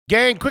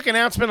Gang, quick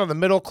announcement on the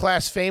Middle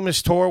Class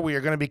Famous Tour. We are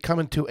going to be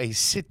coming to a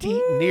city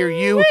near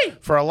you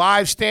for a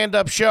live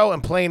stand-up show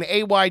and playing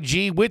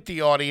AYG with the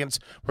audience.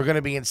 We're going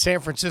to be in San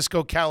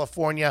Francisco,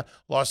 California,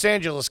 Los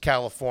Angeles,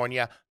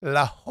 California,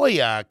 La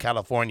Jolla,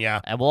 California.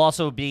 And we'll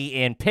also be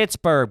in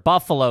Pittsburgh,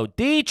 Buffalo,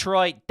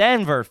 Detroit,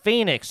 Denver,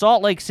 Phoenix,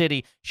 Salt Lake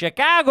City,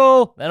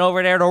 Chicago, then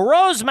over there to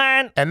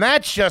Rosemont. And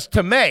that's just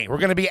to May. We're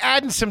going to be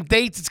adding some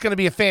dates. It's going to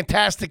be a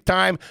fantastic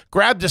time.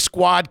 Grab the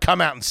squad.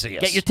 Come out and see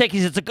us. Get your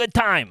tickets. It's a good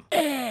time.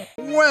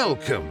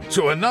 Welcome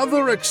to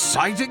another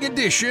exciting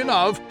edition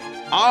of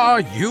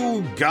Are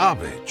You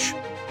Garbage?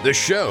 The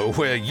show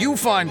where you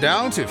find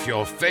out if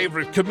your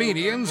favorite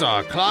comedians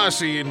are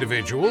classy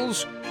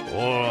individuals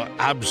or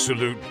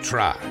absolute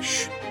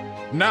trash.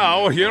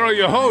 Now, here are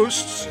your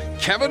hosts,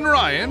 Kevin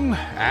Ryan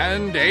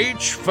and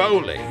H.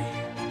 Foley.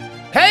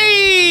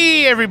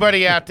 Hey,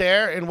 everybody out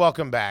there, and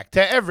welcome back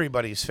to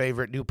everybody's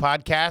favorite new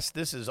podcast.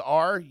 This is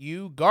Are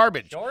You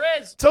Garbage? Sure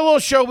is. It's a little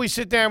show we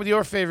sit down with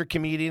your favorite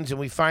comedians, and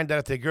we find out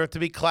if they grow up to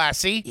be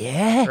classy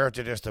Yeah. or if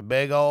they're just a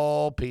big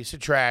old piece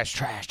of trash.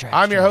 Trash.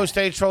 I'm your host,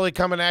 H. Foley,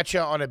 coming at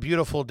you on a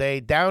beautiful day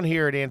down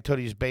here at Aunt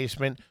Tootie's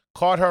basement.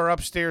 Caught her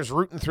upstairs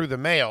rooting through the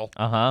mail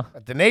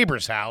at the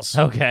neighbor's house.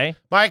 Okay.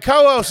 My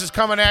co-host is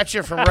coming at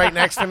you from right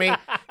next to me.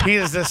 He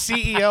is the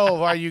CEO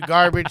of Are You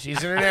Garbage?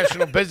 He's an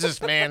international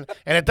businessman,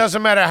 and it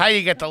doesn't matter how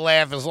you get the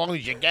laugh as long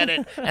as you get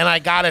it, and I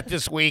got it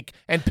this week,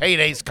 and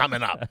payday's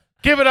coming up.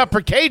 Give it up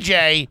for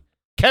KJ,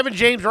 Kevin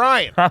James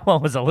Ryan. That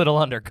one was a little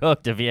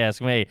undercooked, if you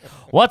ask me.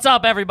 What's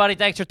up, everybody?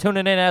 Thanks for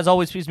tuning in. As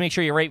always, please make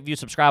sure you rate, review,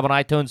 subscribe on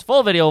iTunes.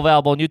 Full video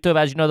available on YouTube.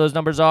 As you know, those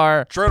numbers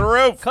are True to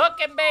roof.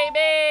 cooking, baby.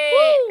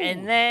 Woo!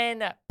 And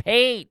then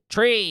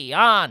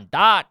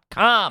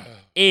Patreon.com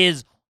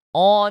is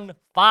on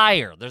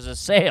fire. There's a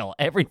sale.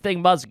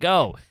 Everything must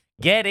go.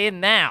 Get in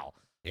now.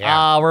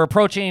 Yeah. We're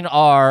approaching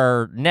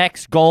our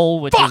next goal,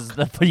 which is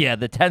the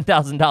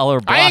 $10,000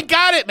 block. I ain't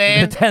got it,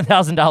 man. The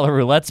 $10,000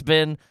 roulette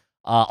spin.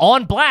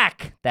 On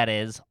black, that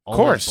is. Of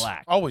course.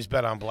 Black. Always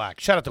bet on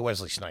black. Shout out to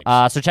Wesley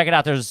Snipes. So check it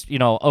out. There's,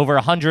 over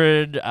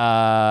 100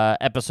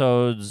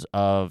 episodes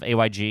of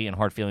AYG and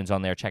Hard Feelings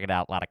on there. Check it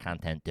out. A lot of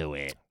content. Do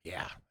it.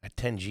 Yeah, at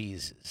 10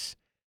 G's is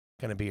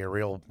going to be a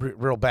real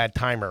bad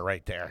timer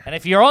right there. And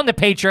if you're on the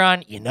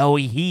Patreon, you know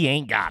he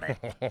ain't got it.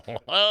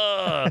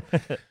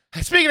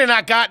 Speaking of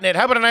not gotten it,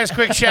 how about a nice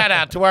quick shout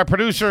out to our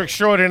producer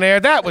extraordinaire?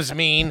 That was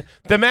mean.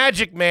 The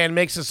Magic Man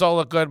makes us all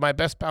look good. My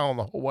best pal in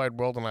the whole wide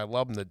world, and I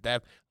love him to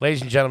death.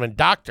 Ladies and gentlemen,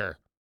 Dr.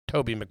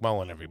 Toby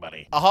McMullen,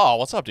 everybody. Aha,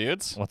 what's up,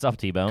 dudes? What's up,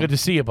 T-Bone? Good to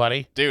see you,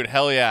 buddy. Dude,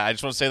 hell yeah. I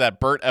just want to say that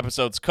Bert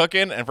episode's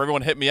cooking, and for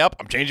everyone to hit me up,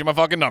 I'm changing my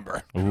fucking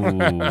number.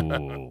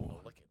 Ooh.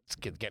 It's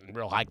getting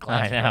real high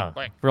class. I know.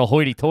 Real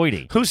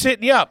hoity-toity. Who's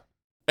hitting you up?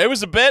 It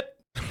was a bit.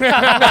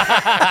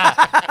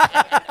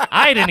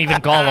 I didn't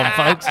even call him,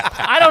 folks.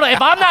 I don't know.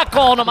 If I'm not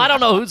calling him, I don't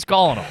know who's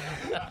calling him.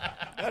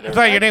 I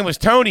thought your name was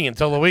Tony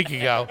until a week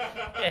ago.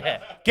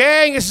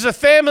 Gang, this is a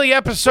family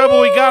episode,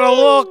 but we got a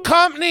little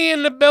company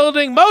in the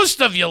building.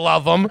 Most of you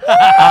love him.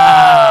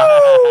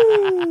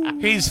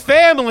 He's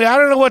family. I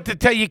don't know what to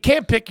tell you. You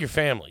can't pick your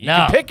family. You No.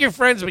 can pick your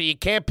friends, but you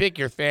can't pick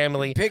your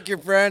family. Pick your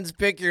friends,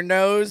 pick your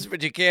nose,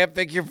 but you can't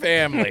pick your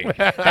family.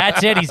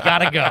 That's it. He's got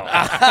to go.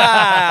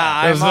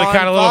 I'm Those are the on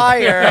kind of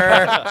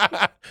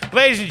fire.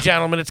 Ladies and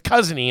gentlemen, it's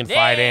Cousin Ian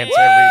Fidance,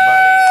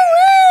 everybody.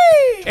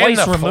 In Twice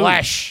the removed.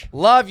 flesh.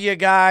 Love you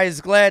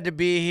guys. Glad to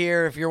be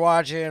here. If you're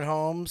watching at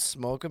home,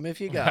 smoke them if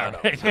you got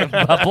them.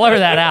 Blur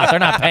that out. They're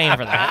not paying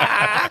for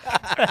that.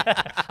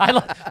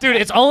 Dude,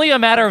 it's only a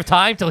matter of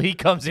time till he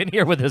comes in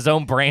here with his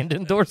own brand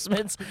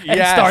endorsements and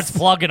Yes. starts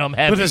plugging them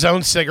heavy. With his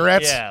own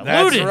cigarettes. Yeah,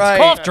 That's Ludens, right.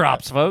 cough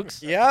drops,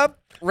 folks. Yep.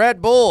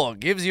 Red Bull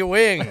gives you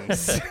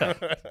wings.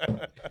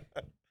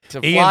 To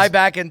fly Ian's-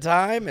 back in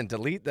time and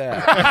delete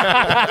that.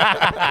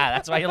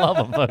 That's why you love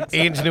them, folks.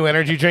 Ian's new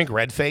energy drink,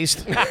 Red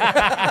Faced.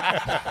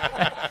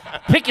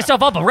 Pick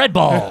yourself up a Red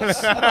Balls.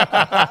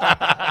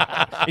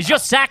 Is your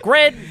sack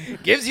red?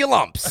 Gives you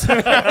lumps.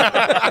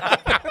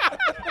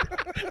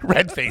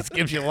 Red Face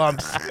gives you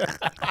lumps.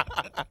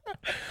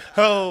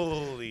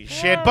 Holy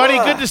shit. Buddy,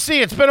 good to see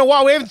you. It's been a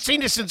while. We haven't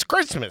seen you since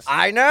Christmas.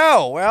 I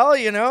know.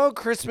 Well,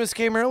 Christmas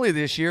came early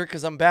this year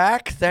because I'm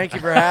back. Thank you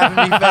for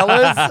having me,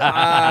 fellas.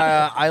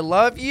 I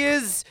love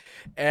yous.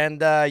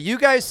 And you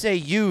guys say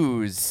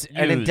yous.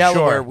 And in Yous,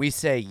 Delaware, sure. we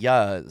say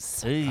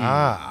yuz.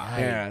 Ah,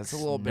 Yeah, it's a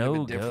little bit No of a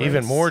good. difference.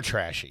 even more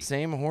trashy.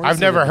 Same horse. I've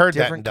never with a heard that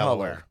in different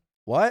Delaware. color.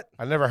 What?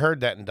 I've never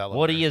heard that in Delaware.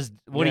 What are you?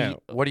 What Yeah, are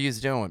you? What are yous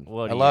doing?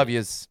 What I are love yous?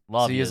 yous.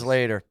 Love See yous yous.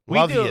 later.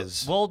 Love do,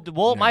 yous.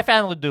 Well, my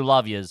family would do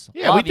love yous.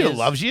 Yeah, love we do yous.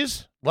 loves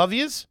yous. Love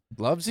yous?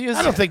 Loves yous?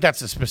 I don't think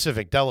that's a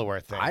specific Delaware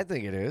thing. I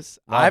think it is.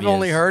 Love I've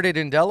only yous. heard it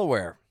in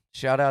Delaware.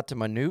 Shout out to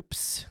my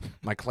noops,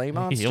 my clay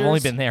monsters. You've only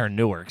been there in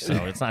Newark, so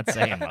it's not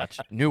saying much.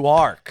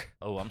 Newark.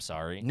 Oh, I'm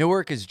sorry.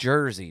 Newark is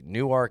Jersey.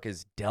 Newark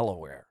is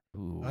Delaware.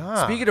 Ooh.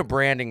 Ah. Speaking of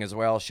branding as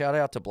well, shout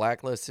out to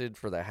Blacklisted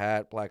for the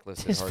hat.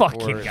 Blacklisted This Hardcore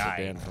fucking is a guy.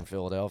 band from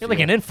Philadelphia. You're like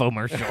an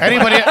infomercial.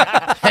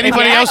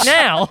 Anybody else?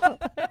 now?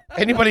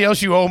 Anybody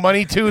else you owe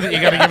money to that you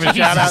got to give a shout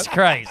Jesus out?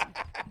 Christ.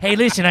 Hey,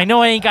 listen, I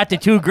know I ain't got the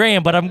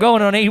 $2,000, but I'm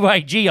going on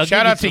AYG. I'll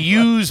Shout give out to you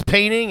Hughes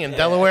Painting in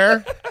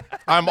Delaware.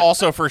 I'm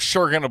also for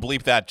sure gonna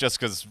bleep that just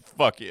because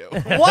fuck you.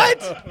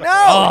 What? No.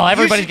 Oh,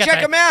 everybody's you should got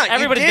check the- them out. You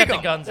everybody's dig got the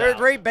 'em. guns They're a out.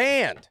 great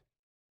band.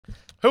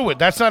 Who would?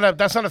 That's not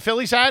a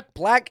Phillies hat.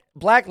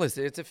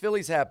 Blacklisted. It's a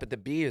Phillies hat, but the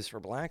B is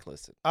for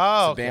Blacklisted.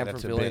 Oh, It's a band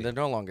that's from a Philly. big- They're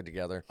no longer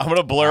together. I'm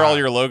gonna blur all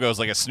your logos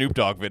like a Snoop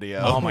Dogg video.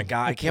 Oh my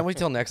god! I can't wait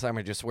till next time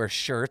I just wear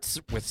shirts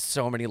with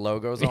so many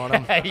logos on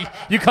them.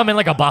 You come in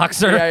like a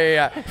boxer.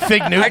 Yeah.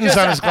 Fig Newtons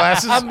on his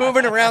glasses. I'm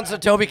moving around so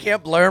Toby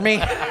can't blur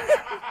me.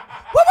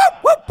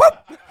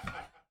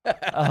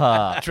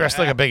 Dressed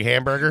like a big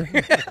hamburger.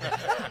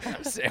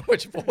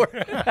 Sandwich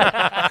board.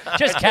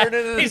 Just Turn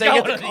into the he's thing going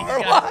at the to these car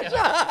guys.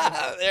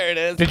 wash. There it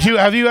is.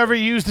 Have you ever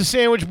used a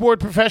sandwich board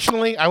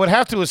professionally? I would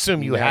have to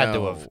assume you had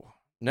to have.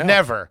 No.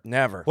 Never.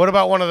 Never. What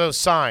about one of those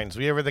signs?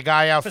 Were you ever the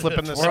guy out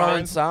flipping the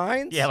Throwing signs?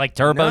 signs? Yeah, like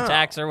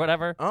TurboTax or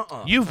whatever.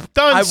 You've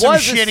done I some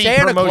was a shitty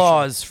Santa promotion.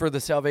 Claus for the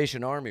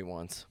Salvation Army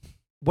once.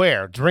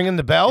 Where? Ringing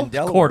the bell? In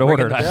Delaware, Court ringing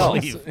ordered, the I bells.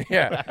 believe.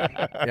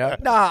 Yeah.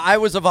 Nah, I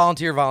was a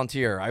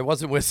volunteer. I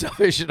wasn't with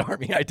Salvation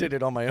Army. I did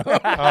it on my own.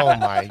 Oh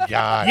my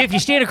God. If you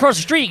stand across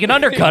the street, you can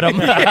undercut them.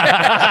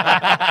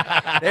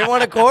 They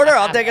want a quarter?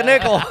 I'll take a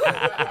nickel.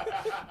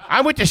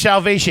 I'm with the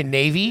Salvation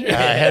Navy.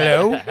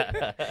 Hello.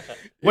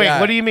 Wait, Yeah.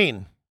 what do you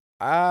mean?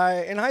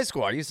 In high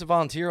school, I used to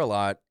volunteer a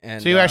lot.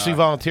 And So you actually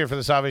volunteer for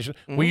the Salvation?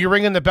 Were you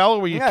ringing the bell,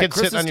 or were you yeah, kids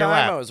Christmas sitting on your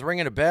time, lap? I was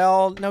ringing a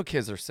bell. No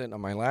kids are sitting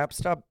on my lap.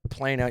 Stop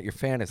playing out your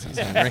fantasies,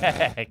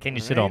 Henry. Can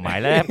you sit on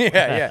my lap?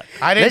 yeah.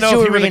 I didn't Let's know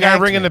do if a you were the guy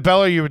reenactment. ringing the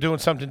bell, or you were doing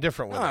something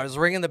different with No, I it. was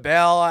ringing the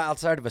bell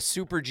outside of a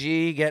Super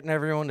G, getting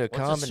everyone to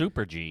come. What's a and-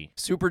 Super G?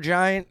 Super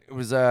Giant. It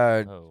was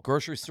a Oh.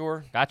 grocery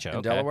store Gotcha. in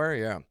Okay. Delaware.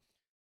 Yeah.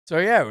 So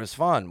yeah, it was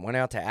fun. Went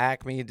out to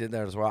Acme, did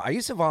that as well. I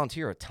used to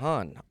volunteer a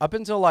ton up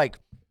until like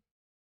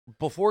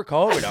before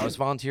COVID. I was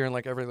volunteering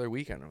like every other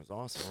weekend. It was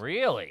awesome.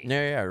 Really?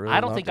 Yeah, I really. I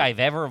don't loved think it. I've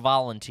ever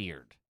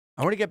volunteered.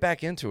 I want to get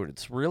back into it.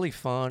 It's really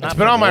fun. It's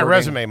been on my rewarding.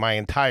 resume my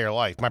entire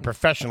life, my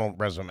professional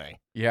resume.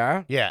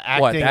 Yeah. Yeah,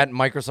 What? acting. That and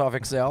Microsoft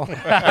Excel?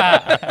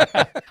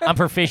 I'm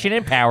proficient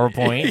in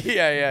PowerPoint.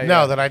 yeah.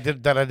 No, that I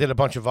did a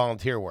bunch of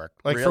volunteer work,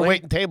 like for Really?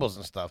 waiting tables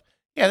and stuff.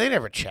 Yeah, they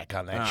never check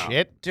on that Oh.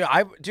 shit.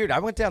 Dude, I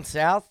went down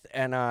south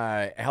and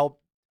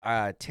helped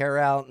tear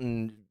out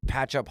and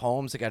patch up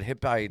homes that got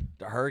hit by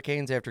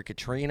hurricanes after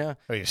Katrina.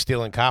 Are you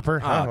stealing copper?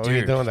 Oh, What are you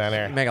dude. doing down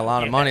there? You make a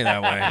lot of money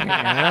that way. You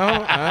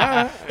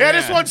know? Yeah,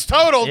 this one's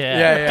totaled. Yeah.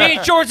 Yeah. The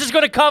insurance is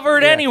going to cover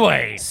it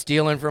anyway.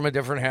 Stealing from a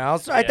different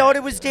house. I thought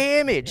it was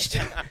damaged.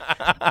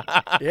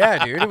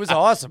 Yeah, dude, it was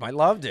awesome. I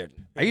loved it.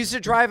 I used to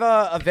drive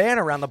a van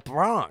around the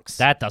Bronx.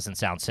 That doesn't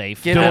sound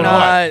safe. Giving, Doing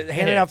what?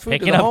 handing out food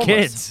Picking to the up homeless.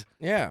 kids.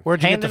 Yeah.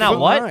 Where'd you Handing get the out food?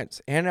 what?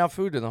 Lines. Handing out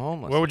food to the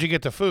homeless. Where would you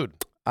get the food?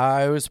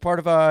 It was part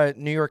of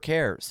New York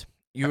Cares.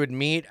 You would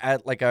meet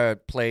at like a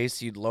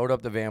place. You'd load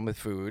up the van with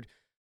food.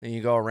 Then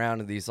you go around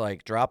to these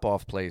like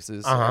drop-off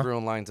places. Uh-huh.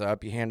 Everyone lines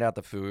up. You hand out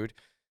the food.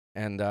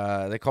 And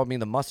they called me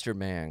the mustard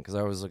man because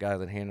I was the guy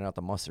that handed out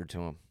the mustard to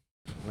him.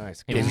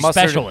 Nice. He was a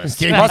Mustard- specialist.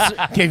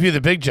 Gave you the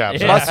big jobs.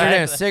 Yeah. huh? Mustard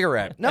and a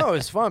cigarette. No, it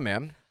was fun,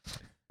 man.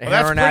 The Well,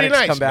 that's heroin pretty addicts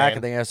nice, come back man.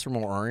 and they ask for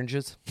more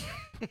oranges.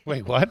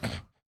 Wait, what?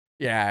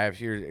 Yeah, if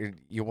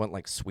you want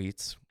like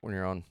sweets when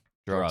you're on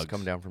drugs. Drugs.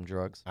 Come down from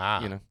drugs.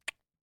 Ah. You know.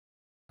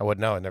 I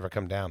wouldn't know. It never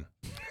come down.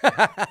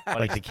 I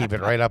like to keep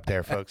it right up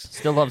there, folks.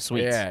 Still love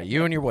sweets. Yeah,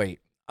 you and your weight.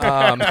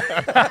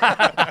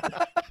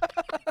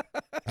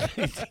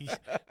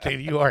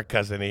 Dude, you are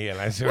cousin Ian.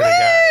 I swear to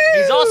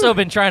God. He's also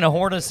been trying to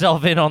horn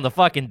himself in on the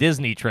fucking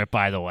Disney trip,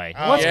 by the way.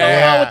 Oh, What's yeah.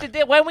 going on with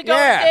the when we go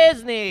Yeah. to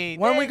Disney?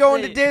 When we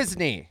going to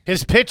Disney?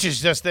 His pitch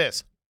is just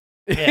this.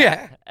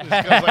 Yeah. Just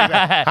goes like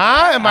that.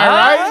 Huh? Am I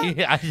right?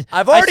 Yeah,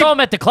 I've I already- saw him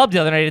at the club the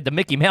other night at the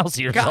Mickey Mouse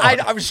ears. God,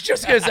 I was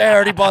just gonna say I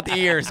already bought the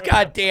ears.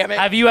 God damn it!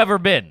 Have you ever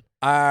been?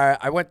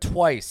 I went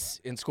twice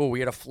in school. We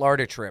had a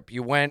Florida trip.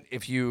 You went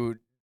if you.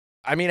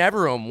 I mean,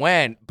 everyone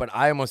went, but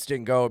I almost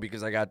didn't go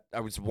because I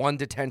was one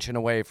detention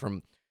away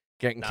from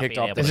getting Not kicked being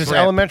off able the Is this trip.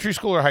 elementary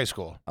school or high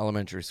school?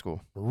 Elementary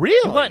school.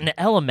 Really? You went in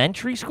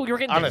elementary school? You were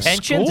getting On a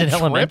detentions school in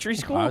trip? elementary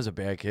school? I was a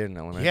bad kid in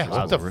elementary Yeah, school.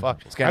 what the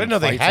fuck? Was I getting didn't know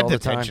they fights had all the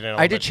time. detention in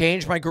I had to elementary.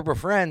 change my group of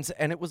friends,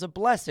 and it was a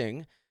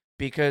blessing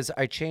because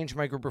I changed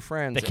my group of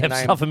friends. They and kept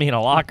I'm stuffing me in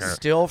a locker.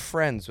 Still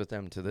friends with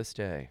them to this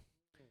day.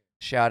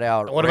 Shout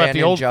out What about the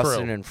Brandon, old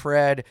Justin, crew? and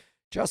Fred.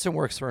 Justin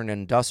works for an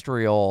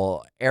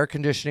industrial air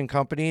conditioning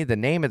company. The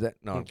name of the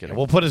no, I'm kidding.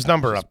 We'll put his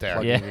number up there.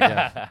 plug-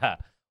 Yeah.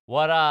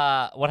 What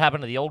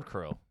happened to the old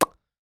crew?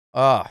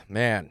 Oh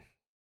man,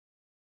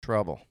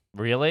 trouble.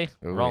 Really?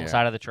 Oh, Wrong yeah.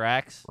 side of the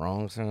tracks?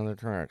 Wrong side of the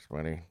tracks,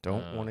 buddy.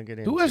 Don't want to get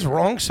into Who has it.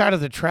 wrong side of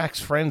the tracks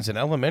friends in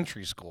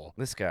elementary school?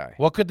 This guy.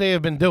 What could they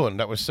have been doing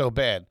that was so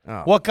bad?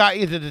 Oh. What got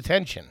you to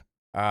detention?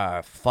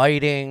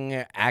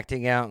 Fighting,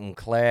 acting out in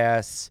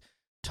class,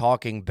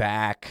 talking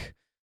back.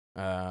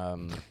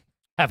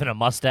 Having a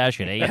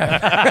mustache at 8.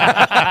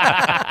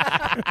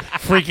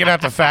 Freaking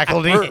out the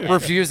faculty?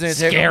 Refusing to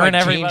take off Scaring my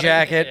everybody. jean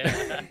jacket.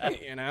 Yeah.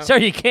 You know? Sir,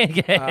 you can't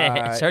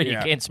get. Sir, you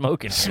yeah. can't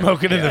smoke in here.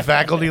 Smoking in the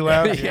faculty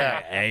lounge.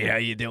 Yeah. Hey, how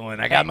you doing?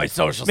 I got my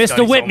social Mr.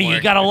 studies Whitney, you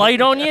homework. got a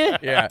light on you?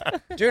 Yeah.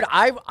 Dude,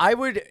 I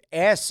would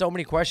ask so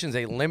many questions.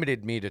 They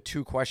limited me to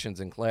 2 questions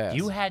in class.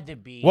 You had to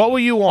be. What were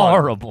you on?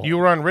 Horrible. You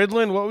were on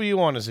Ritalin? What were you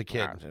on as a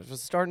kid?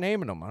 Just start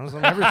naming them. I was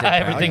on everything. pal.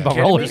 Everything You but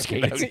kidding roller me?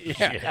 skates.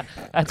 Yeah.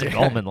 That's a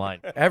Goldman line.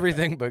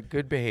 Everything but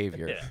good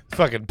behavior.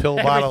 Fucking pill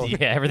bottle. Yeah,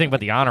 everything but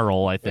the honor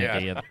roll, I think. Yeah.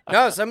 Ian.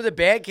 No, some of the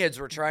bad kids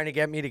were trying to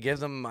get me to give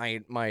them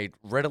my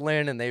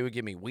Ritalin, and they would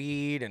give me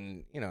weed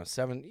and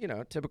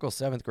typical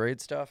 7th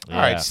grade stuff. All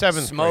right, Yeah.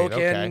 7th Smoking,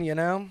 grade. Okay. you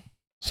know.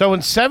 So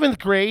in 7th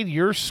grade,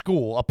 your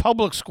school, a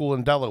public school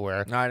in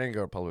Delaware, No, I didn't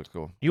go to public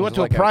school. you It went was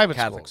to like a private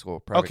Catholic school. school.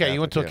 Private Okay, you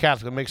went to a yeah.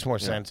 Catholic. It makes more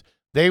sense.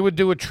 They would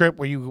do a trip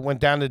where you went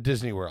down to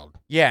Disney World.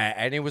 Yeah,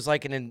 and it was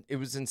like it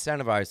was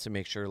incentivized to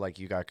make sure like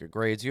you got good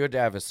grades. You had to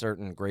have a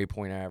certain grade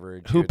point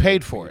average. You Who had to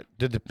paid be- for it?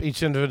 Did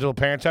each individual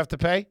parents have to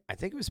pay? I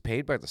think it was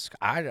paid by the school.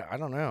 I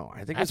don't know.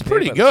 I think That's it was paid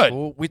pretty by the good.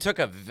 school. We took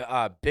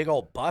a big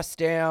old bus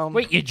down.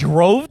 Wait, you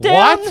drove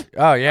down? What?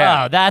 Oh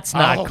yeah. Oh, that's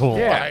not Oh, cool.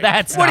 yeah.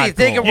 That's What do not you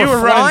think cool. it You We're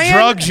were running flying?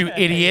 drugs, you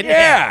idiot.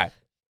 Yeah.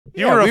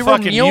 You Yeah, were a we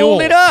fucking were muling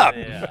mule. it up.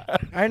 Yeah.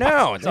 I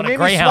know. They on a made me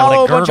Greyhound swallow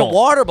a with a bunch of girdle.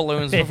 water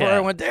balloons before Yeah. I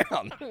went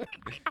down.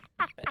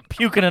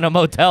 Puking in a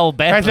motel I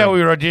bathroom. thought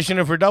we were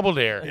auditioning for Double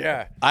Dare.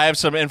 Yeah. I have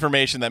some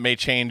information that may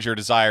change your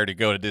desire to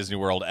go to Disney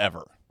World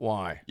ever.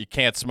 Why? You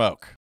can't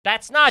smoke.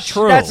 That's not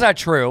true. That's not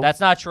true. That's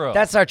not true.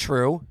 That's not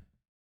true.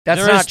 That's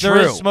There not is- true.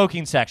 There is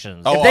smoking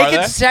sections. Oh, If they are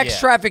can they? sex Yeah.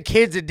 traffic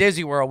kids at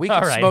Disney World, we all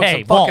can right. smoke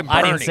Hey, some fucking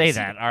I didn't say Bernies.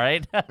 that. All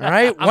right. All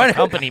right. I'm a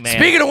company man.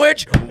 Speaking of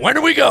which, when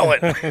are we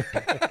going?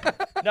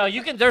 No,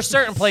 you can. There's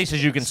certain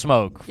places you can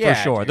smoke Yeah,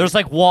 for sure. dude. There's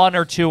like 1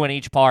 or 2 in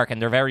each park,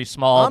 and they're very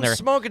small. I'm and they're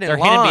smoking in They're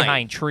line. hidden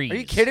behind trees. Are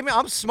you kidding me?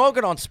 I'm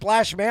smoking on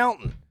Splash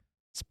Mountain.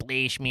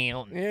 Splash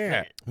Mountain.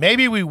 Yeah.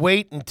 Maybe we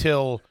wait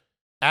until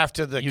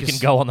after the You can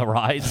go on the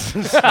rides.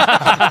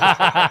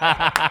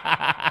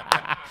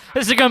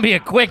 This is gonna be a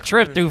quick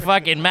trip through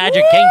fucking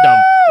Magic Kingdom.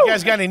 You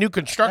guys got any new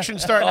construction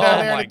starting down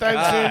there Oh my anytime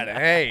God. soon?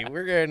 Hey,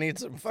 we're gonna need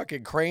some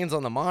fucking cranes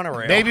on the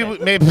monorail. Maybe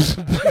It's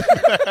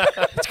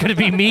gonna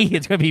be me.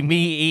 It's gonna be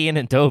me, Ian,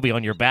 and Toby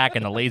on your back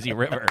in the lazy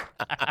river,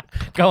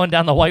 going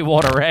down the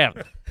whitewater ramp.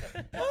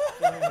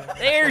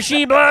 There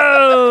she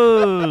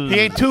blows. he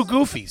ate 2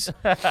 goofies.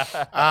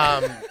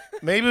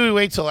 Maybe we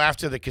wait till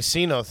after the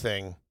casino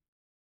thing.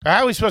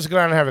 How are we supposed to go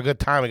down and have a good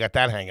time? We got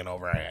that hanging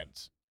over our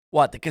heads.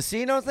 What, the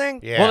casino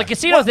thing? Yeah. Well, the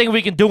casino thing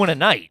we can do in a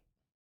night.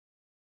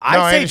 No, I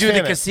I'd say do understand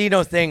the that.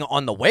 casino thing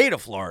on the way to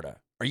Florida.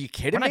 Are you We're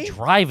kidding not me?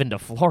 driving to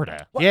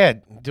Florida. Yeah,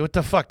 do what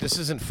the fuck? This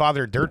isn't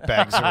Father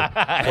Dirtbags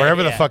or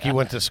wherever the Yeah. fuck you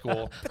went to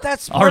school. But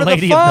that's Our part of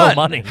Lady the of fun. No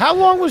Money. How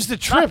long was the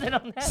trip?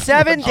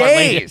 7 Our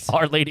Lady, days.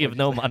 Our Lady of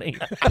No Money.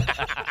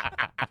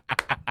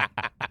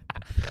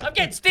 I'm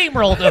getting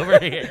steamrolled over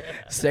here.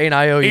 Saying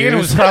IOUs. Ian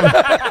was probably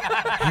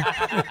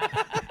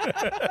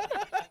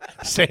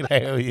saying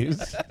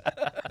IOUs.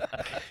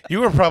 You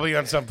were probably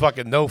on some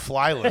fucking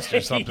no-fly list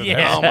or something. Yeah.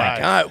 That's Oh my why.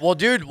 God. Well,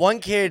 dude, one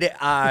kid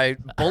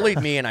bullied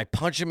me and I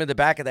punched him in the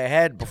back of the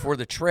head before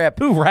the trip.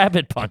 Who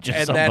rabbit punches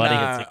And somebody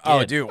then, as a kid?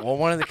 oh, dude. Well,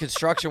 one of the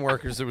construction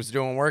workers that was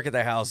doing work at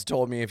the house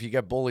told me if you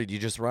get bullied, you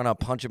just run up,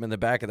 punch him in the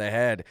back of the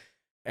head.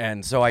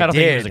 And so I I don't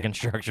think he was a did.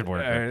 construction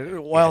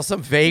worker. Well,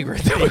 some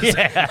vagrant. that was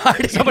Yeah.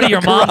 hiding Somebody in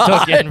your the mom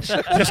took garage.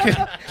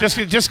 in.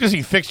 Just because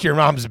he fixed your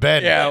mom's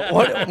bed. Yeah,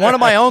 one of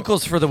my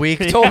uncles for the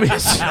week told me.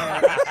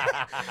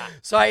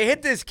 So I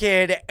hit this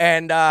kid,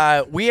 and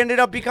we ended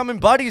up becoming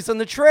buddies on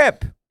the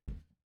trip.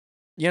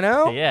 You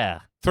know? Yeah.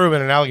 Threw him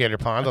in an alligator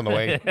pond on the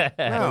way.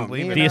 No,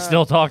 leave me it. Do you and,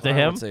 still talk to I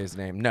him? won't say his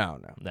name. No.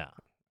 No.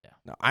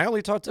 I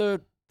only talked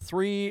to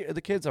 3 of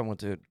the kids I went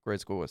to grade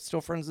school with. Still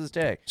friends to this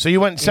day. So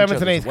you went in Seen each 7th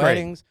and other's 8th grade.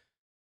 weddings.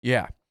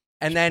 Yeah.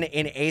 And then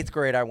in 8th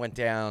grade, I went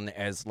down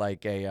as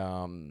like a,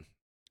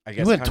 I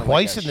guess went kinda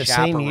twice like a in the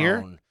same year?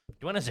 chaperone.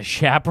 You went as a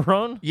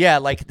chaperone? Yeah,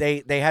 like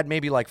they had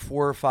maybe like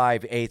 4 or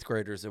 5 8th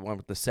graders that went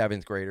with the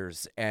 7th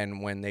graders,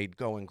 and when they'd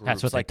go in groups,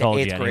 That's what they like told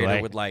the you 8th grader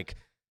anyway. would like,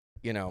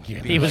 you know, He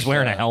be was like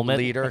wearing a the helmet.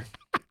 leader,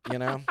 you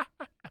know.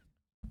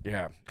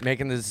 Yeah,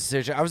 making the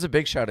decision. I was a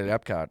big shot at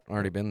Epcot.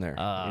 Already been there.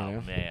 Oh, you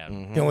know? man.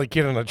 Mhm. The only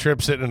kid on a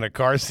trip sitting in a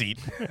car seat.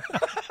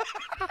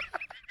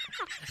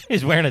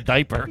 He's wearing a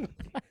diaper.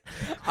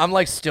 I'm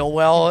like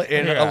Stillwell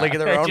in Yeah. A League of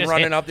Their Own, Just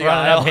running up the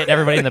running aisle. hitting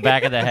everybody in the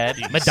back of the head.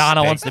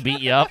 Madonna stink. wants to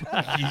beat you up.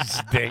 You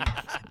stink.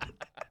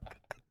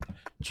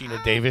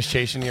 Gina Davis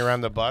chasing you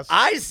around the bus.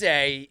 I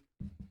say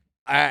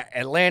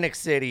Atlantic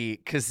City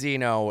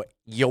Casino,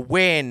 you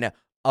win,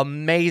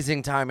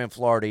 amazing time in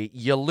Florida.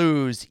 You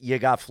lose, you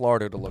got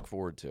Florida to look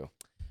forward to.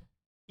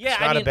 Yeah,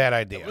 It's not a bad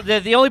idea.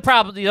 The only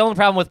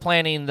problem with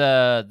planning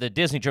the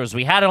Disney trip is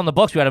we had it on the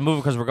books. We had to move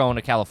it because we're going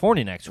to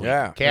California next week.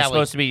 Yeah. It's Cali.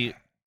 supposed to be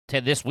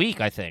this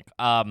week, I think.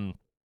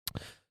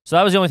 So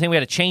that was the only thing we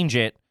had to change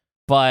it,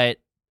 but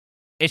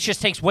it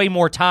just takes way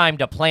more time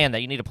to plan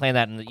that. You need to plan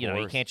that, and you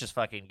course. can't just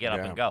fucking get up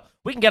Yeah. and go.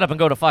 We can get up and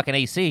go to fucking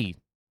AC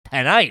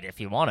tonight if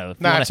you want to.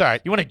 Nah, it's all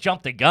right. You want to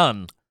jump the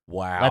gun,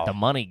 Wow. let the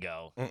money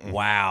go,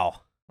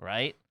 Wow.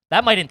 right?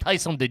 That might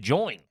entice them to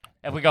join.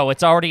 And we go,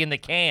 it's already in the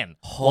can.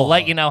 We'll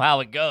let you know how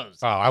it goes.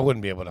 Oh, I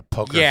wouldn't be able to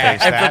poker Yeah,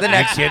 face and that. for the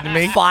next you kidding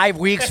me? 5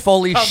 weeks,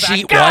 fully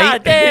sheet God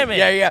white. damn it.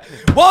 Yeah.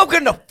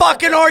 Welcome to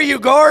fucking Are You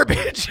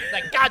Garbage?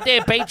 That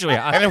goddamn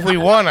Patreon. And if we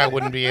won, I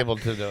wouldn't be able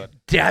to do it.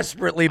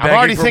 Desperately I'm begging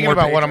already for thinking more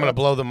about what I'm Patreon. going to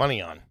blow the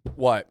money on.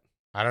 What?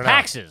 I don't know.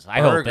 Taxes. I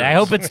Burgers.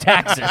 hope it's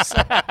taxes.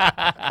 Oh,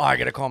 I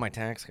got to call my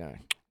tax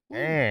guy.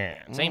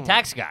 Same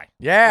tax guy.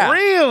 Yeah.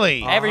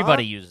 Really?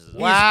 Everybody uses it.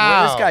 He's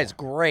Wow. This guy's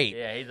great.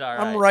 Yeah, he's all right.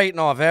 I'm writing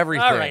off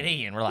everything. All right,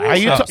 Ian, relax. Are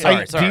you Oh, ta-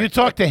 sorry, Do you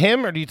talk to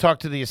him or do you talk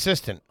to the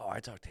assistant? Oh, I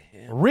talked to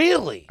him.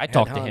 Really? I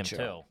talked to him, honcho.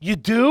 too. You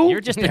do?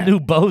 You're just a new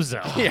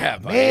bozo. Yeah,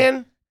 buddy.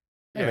 Man.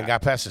 I haven't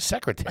got past the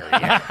secretary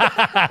yet.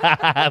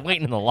 I'm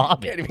waiting in the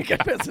lobby. Can't even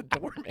get past the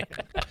door, man.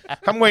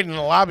 I'm waiting in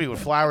the lobby with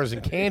flowers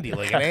and candy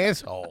like an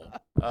asshole.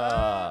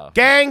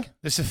 Gang,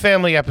 this is a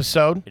family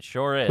episode. It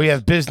sure is. We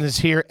have business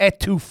here at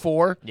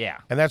 2-4. Yeah.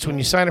 And that's when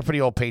you sign up for the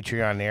old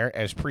Patreon there,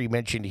 as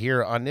pre-mentioned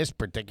here on this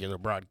particular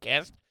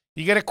broadcast.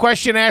 You get a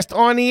question asked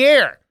on the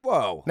air.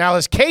 Whoa. Now,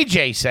 as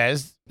KJ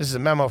says, this is a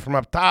memo from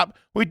up top,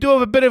 we do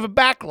have a bit of a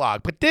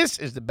backlog, but this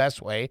is the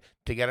best way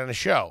to get on a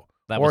show.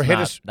 That or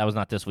was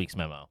not this week's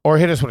memo. Or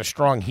hit us with a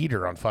strong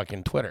heater on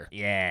fucking Twitter.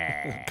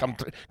 Yeah.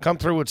 Come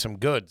through with some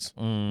goods.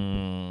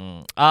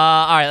 All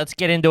right, let's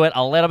get into it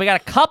a little. We got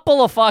a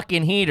couple of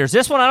fucking heaters.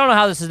 This one, I don't know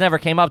how this has never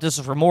came up. This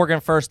is for Morgan,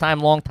 first time,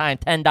 long time,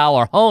 $10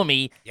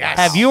 homie. Yes.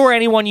 Have you or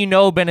anyone you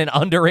know been an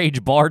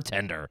underage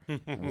bartender?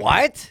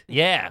 What?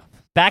 Yeah.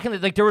 Back in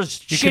the there was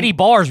shitty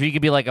bars where you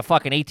could be like a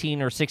fucking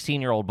 18 or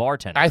 16-year-old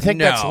bartender. I think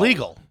that's No.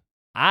 legal.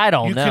 I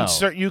don't know.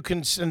 You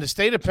can in the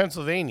state of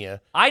Pennsylvania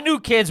I knew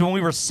kids when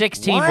we were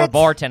 16 were What?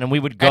 bartending. We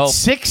would go at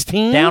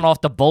 16. down off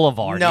the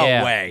boulevard. No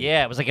Yeah. way.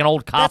 Yeah, it was like an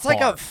old cop That's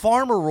like bar. a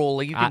farmer rule.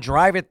 Like you can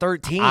drive at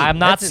 13. I'm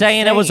not That's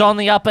saying it was insane. on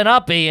the up and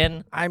up,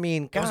 Ian. I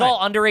mean, It was God.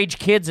 all underage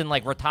kids and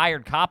like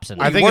retired cops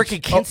and I You think work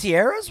it's- at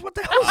Quinceañeras? What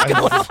the hell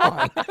is going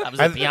on? I was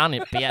a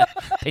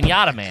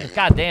pinata man.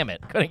 God damn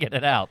it. Couldn't get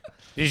it out.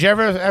 Did you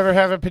ever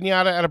have a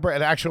pinata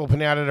an actual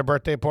pinata at a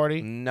birthday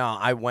party? No,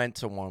 I went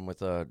to one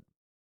with a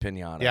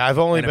pinata. Yeah, I've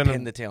only and been a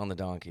pin the tail on the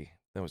donkey.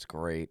 That was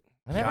great.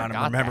 I never God,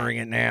 got I'm remembering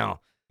that. it now.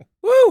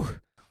 Woo!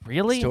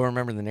 Really? Still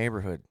remember the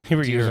neighborhood. You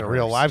were using Tears.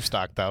 real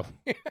livestock though.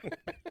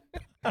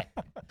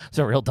 It's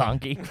a real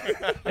donkey.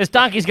 This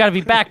donkey's got to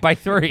be back by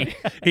 3.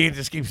 He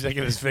just keeps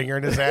sticking his finger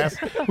in his ass.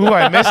 Ooh,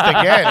 I missed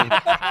again.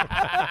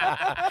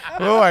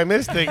 Ooh, I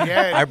missed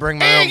again. I bring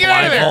my Hey, own get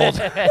out of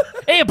there.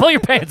 blindfold. Hey, pull your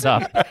pants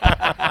up.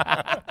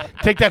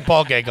 Take that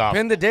ball gag off.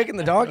 Pin the dick in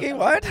the donkey?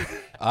 What?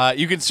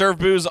 You can serve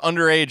booze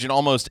underage in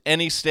almost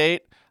any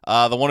state.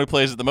 The one who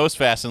plays it the most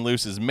fast and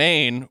loose is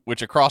Maine,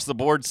 which across the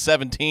board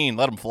 17.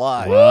 Let them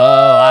fly. Whoa,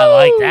 I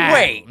like that.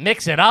 Wait.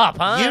 Mix it up,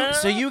 huh?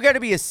 So you got to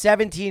be a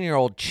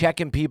 17-year-old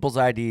checking people's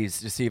IDs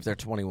to see if they're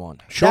 21.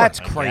 Sure. That's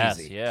I crazy.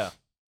 guess, yeah.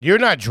 You're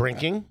not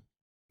drinking.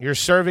 You're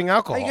serving How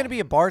alcohol. are you going to be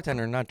a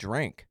bartender and not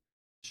drink?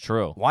 It's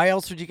true. Why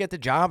else would you get the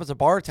job as a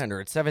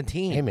bartender at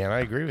 17? Hey man, I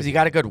agree with Because you. you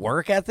got a good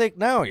work ethic?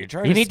 No, you're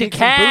trying You to need the sneak some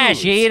cash,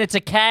 booze. Ian. It's a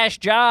cash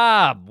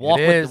job.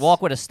 is.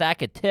 Walk with a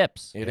stack of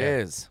tips. It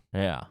is.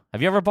 Yeah.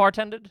 Have you ever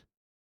bartended?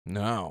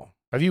 No.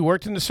 Have you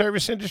worked in the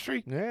service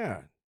industry?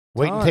 Yeah.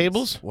 Waiting Tons.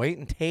 tables?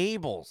 Waiting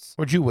tables.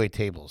 Where'd you wait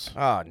tables?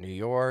 Oh, New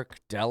York,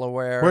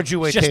 Delaware. Where'd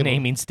you wait It's just tables?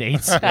 naming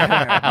states.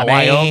 Maine.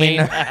 Wyoming.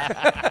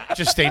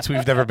 Just states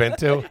we've never been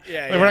to.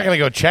 Yeah, We're not going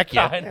to go check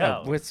I yet.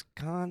 know.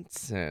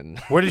 Wisconsin.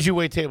 Where did you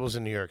wait tables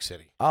in New York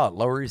City? Oh,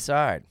 Lower East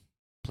Side.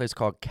 Place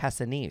called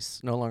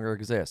Casanese. No longer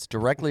exists.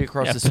 Directly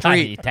across Yeah, the You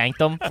street tanked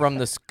them. from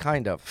this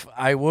kind of.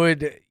 I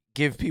would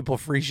give people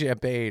free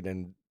champagne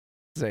and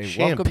say,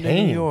 welcome to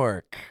Champagne? New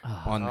York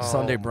on Oh,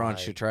 Sunday brunch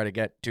my. to try to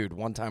get, dude,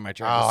 one time I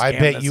tried Oh, to I scam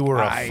bet this you were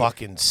guy a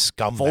fucking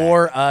scumbag.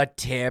 for a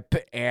tip,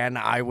 and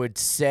I would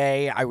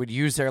say, I would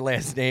use their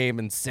last name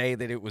and say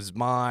that it was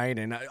mine,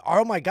 and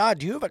oh my God,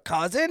 do you have a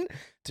cousin?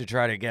 To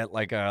try to get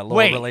like a little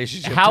Wait,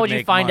 relationship. how to would you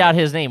make find money. out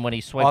his name when he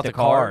swiped Off the the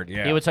card? card,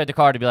 yeah. He would swipe the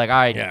card to be like, all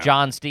right, Yeah.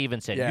 John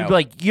Stevenson. Yeah. You'd be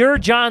like, you're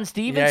John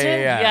Stevenson?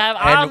 Yeah.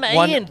 I'm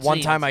And Ian one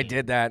time I Stevenson.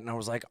 did that, and I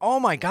was like, "Oh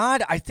my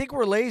God, I think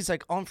we're late." He's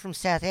like, "Oh, I'm from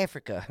South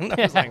Africa." And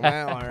I was like,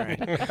 "Well, all right."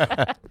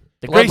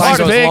 The Blood good part,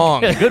 goes of the,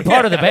 long. the good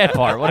part of the bad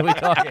part. What are we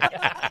talking?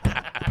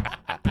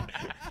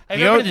 Have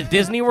you ever been to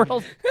Disney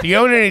World? Do you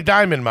own any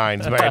diamond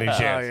mines by any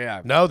chance?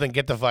 yeah. No? Then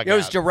get the fuck It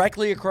was out.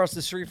 directly across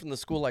the street from the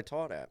school I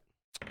taught at.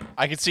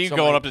 I could see you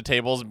Somebody- going up to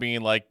tables and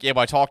being like, yeah,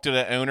 but I talked to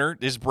the owner.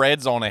 This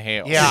bread's on a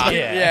hail. Yeah.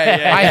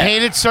 Yeah. I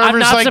hated servers I'm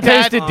not like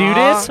supposed that. to do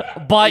this,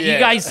 but you Yeah.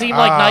 guys seem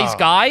like nice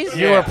guys.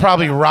 You were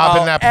probably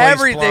robbing that place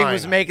everything blind.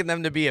 was making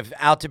them to be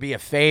out to be a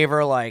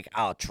favor. Like,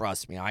 oh,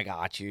 trust me, I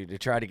got you to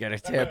try to get a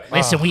tip.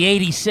 Listen, we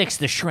 86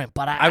 the shrimp,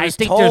 but I I was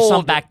think there's some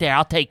told- back there.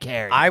 I'll take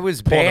care of you. I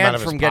was Pulled him out banned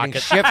of his from getting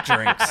pocket. shift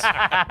drinks.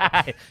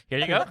 Here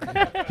you go.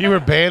 You were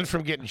banned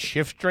from getting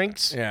shift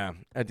drinks Yeah,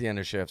 at the end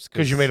of shifts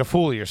because you made a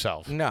fool of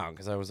yourself. no,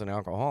 because I was an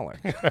alcoholic.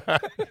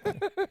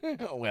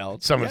 Well,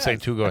 Some would say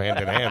two go hand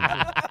in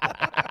hand.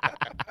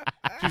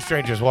 Two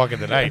strangers walking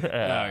the night. Oh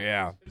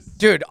yeah,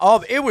 dude.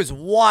 It was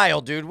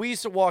wild, dude. We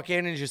used to walk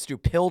in and just do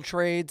pill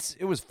trades.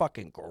 It was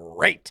fucking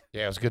great.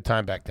 Yeah, it was a good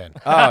time back then.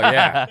 Oh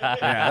yeah,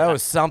 yeah. That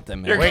was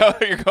something, man.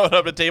 You're going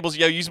up to tables.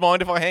 Yo, you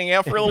mind if I hang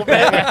out for a little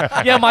bit?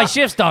 Yeah, my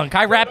shift's done.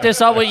 Can I wrap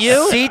this up with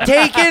you? Seat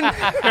taken.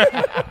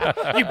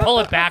 You pull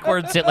it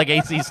backwards, sit like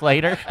AC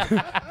Slater.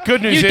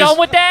 Good news You is done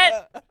with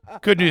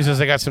that? good news is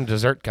I got some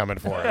dessert coming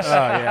for us. Oh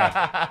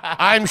yeah,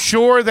 I'm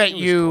sure that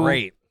you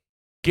great.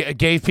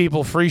 Gave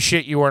people free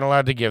shit you weren't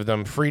allowed to give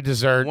them, free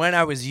dessert. When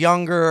I was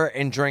younger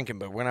and drinking,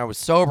 but when I was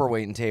sober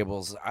waiting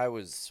tables, I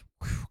was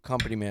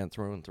company man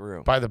through and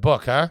through. By the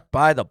book, huh?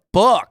 By the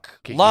book.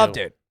 Get Loved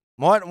you. it.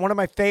 One of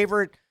my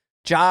favorite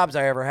jobs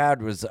I ever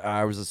had was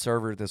I was a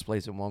server at this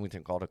place in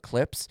Wilmington called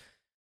Eclipse.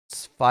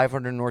 It's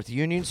 500 North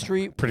Union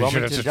Street, Pretty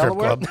sure Wilmington, that's a strip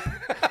Delaware. club.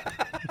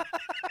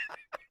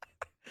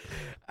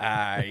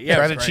 Yeah,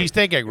 Try it the was great.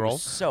 cheesesteak egg It was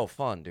rolls. so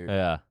fun, dude.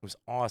 Yeah. It was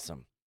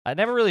awesome. I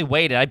never really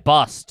waited. I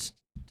bust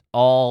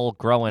all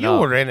growing You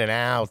up. were in and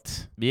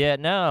out. Yeah,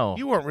 no.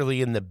 You weren't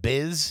really in the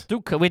biz.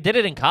 Dude, we did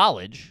it in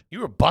college. You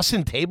were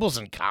bussing tables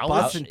in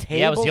college. Bussing tables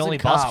Yeah, I was the only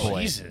in bus college.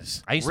 boy.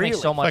 Jesus. I used to make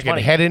Really? so much Fucking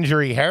money. head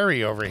injury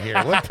Harry over here.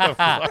 What the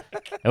fuck?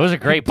 It was a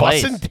great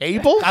place. Bussing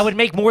tables? I would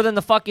make more than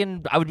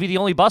I would be the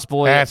only bus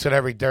boy. That's what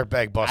every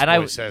dirtbag bus and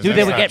boy says. dude, they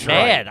That's would not get true.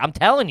 mad. I'm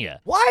telling you.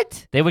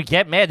 What? They would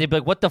get mad. They'd be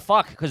like, what the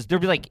fuck? Because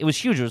they'd be like, it was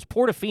huge. It was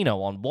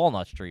Portofino on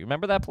Walnut Street.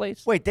 Remember that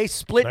place? Wait, they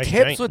split Nice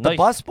tips joint. with the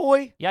Nice.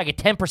 busboy? Yeah, I get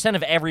 10%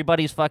 of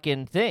everybody's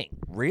fucking thing.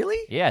 Really?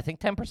 Yeah, I think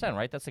 10%,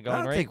 right? That's the I going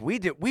don't rate. think we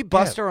did. We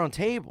bust our own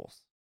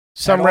tables.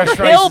 Some At all the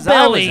restaurants. places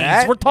I was Hillbillies.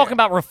 at. We're talking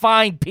about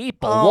refined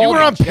people. Oh, You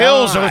were on God.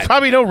 pills. There was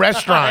probably no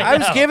restaurant. I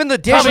was giving the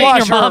Probably in your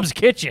dishwasher. mom's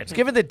kitchen.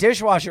 Giving the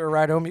dishwasher a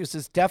ride home. He was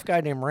this deaf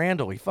guy named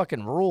Randall. He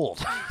fucking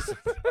ruled.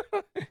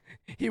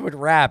 He would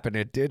rap, and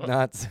it did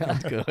not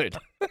sound good.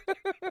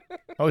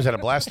 I was at a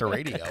blaster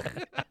radio.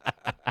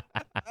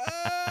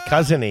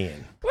 Cousin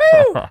Ian.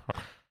 Woo!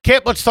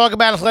 Kip, let's talk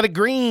about Athletic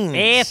Greens.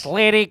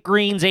 Athletic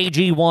Greens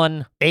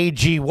AG1.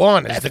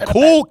 AG1 is the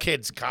cool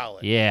kids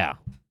college. Yeah.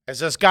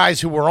 As us guys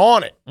who were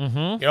on it.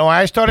 Mm-hmm. You know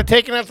why I started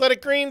taking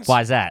Athletic Greens?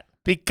 Why's that?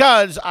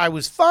 Because I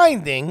was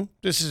finding,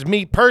 this is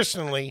me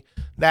personally,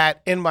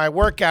 that in my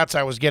workouts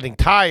I was getting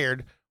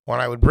tired. When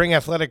I would bring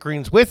Athletic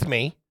Greens with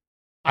me,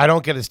 I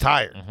don't get as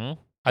tired. Mm-hmm.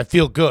 I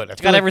feel good. I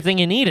It's feel got like everything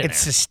you need in it there.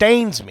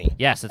 sustains me.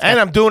 Yes, it's And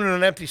I'm doing it on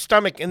an empty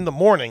stomach in the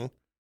morning.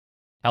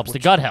 helps the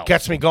gut health.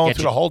 Gets me going Get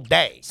through you- the whole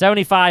day.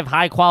 75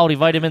 high-quality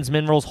vitamins,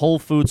 minerals, whole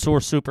food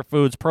source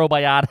superfoods,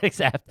 probiotics,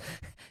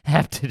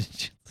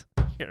 adaptogens.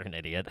 You're an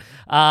idiot.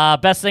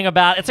 Best thing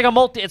about it's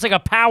like a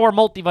power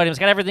multivitamin. It's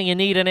got everything you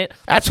need in it.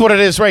 That's what it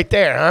is right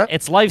there, huh?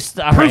 It's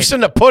lifestyle. Proof's in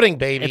the pudding,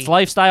 baby. It's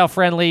lifestyle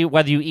friendly,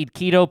 whether you eat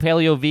keto,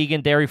 paleo,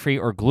 vegan, dairy-free,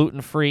 or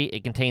gluten-free.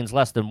 It contains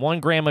less than 1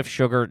 gram of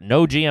sugar,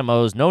 no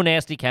GMOs, no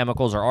nasty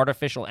chemicals or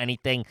artificial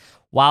anything,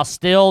 while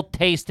still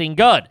tasting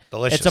good.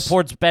 Delicious. It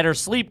supports better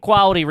sleep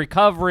quality,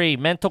 recovery,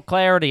 mental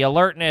clarity,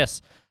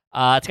 alertness.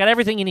 It's got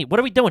everything you need. What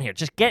are we doing here?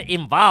 Just get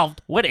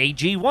involved with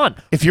AG1.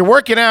 If you're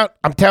working out,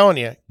 I'm telling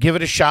you, give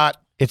it a shot.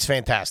 It's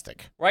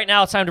fantastic. Right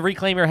now, it's time to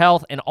reclaim your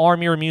health and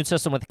arm your immune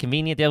system with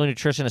convenient daily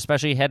nutrition,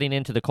 especially heading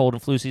into the cold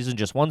and flu season.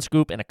 Just 1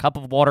 scoop and a cup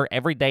of water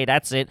every day.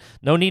 That's it.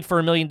 No need for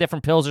a million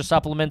different pills or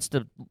supplements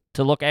to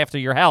look after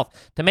your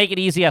health. To make it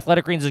easy,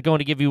 Athletic Greens is going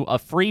to give you a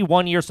free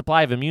 1-year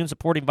supply of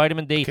immune-supporting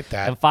vitamin D Look at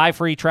that. and 5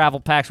 free travel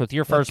packs with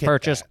your first at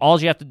purchase. that. All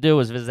you have to do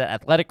is visit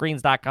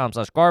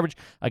athleticgreens.com/garbage.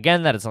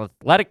 Again, that is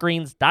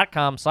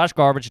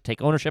athleticgreens.com/garbage to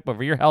take ownership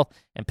over your health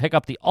and pick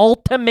up the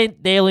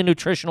ultimate daily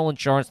nutritional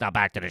insurance. Now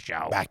back to the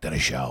show. Back to the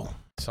show.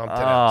 Something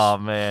Oh,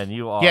 else. man,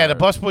 you are. Yeah, the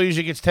busboy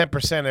usually gets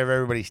 10% of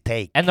everybody's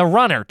take. And the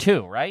runner,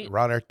 too, right?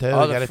 Runner, too.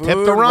 Oh, Got the to tip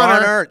food the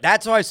runner.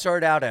 That's what I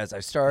started out as. I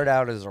started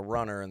out as a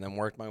runner and then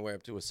worked my way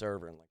up to a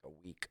server in like a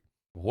week.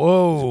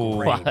 Whoa.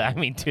 Well, I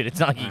mean, dude, it's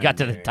not like you got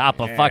to the top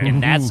of fucking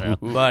NASA.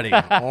 Buddy,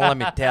 well, let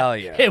me tell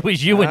you. It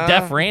was you and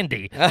Def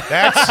Randy.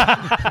 That's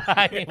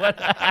I mean,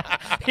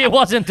 it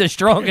wasn't the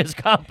strongest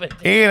company.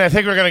 Ian. I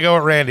think we're going to go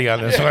with Randy on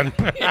this one.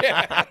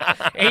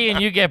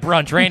 Ian, you get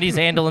brunch. Randy's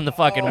handling the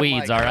fucking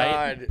weeds, all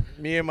right? God.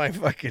 Me and my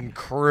fucking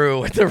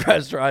crew at the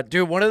restaurant.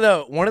 Dude, one of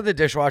the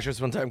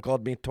dishwashers one time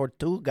called me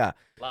Tortuga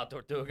La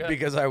Tortuga.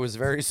 because I was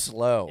very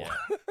slow.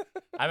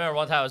 I remember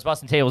one time I was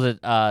busting tables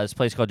at this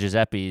place called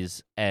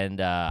Giuseppe's, and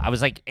I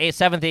was like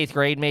 7th, 8th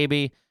grade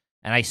maybe,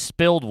 and I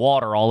spilled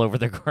water all over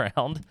the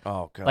ground.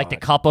 Oh god. Like the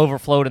cup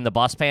overflowed in the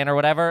bus pan or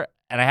whatever,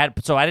 and I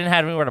didn't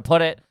have anywhere to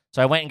put it,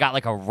 so I went and got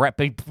like a rep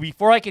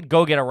before I could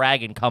go get a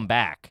rag and come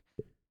back.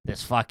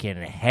 This fucking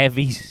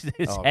heavy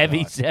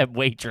set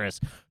waitress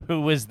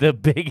who was the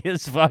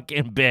biggest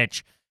fucking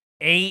bitch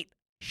ate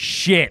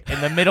shit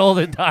in the middle of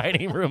the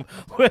dining room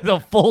with a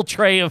full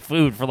tray of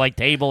food for like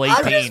table 18.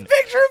 I'm just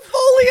picturing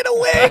Foley in a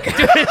wig.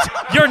 Dude,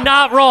 you're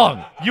not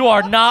wrong. You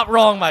are not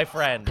wrong, my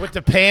friend. With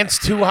the pants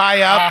too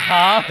high up,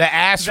 Uh-huh. the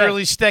ass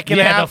really sticking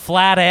Yeah, the out,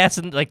 flat ass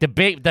and like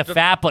the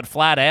fat but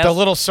flat ass. the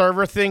little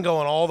server thing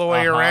going all the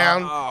way Uh-huh.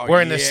 around, Oh,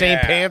 wearing the same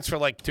yeah. pants for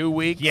like 2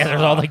 weeks. Yeah,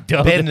 there's all like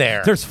dough. Been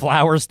there. There's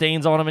flour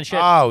stains on them and shit.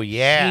 Oh,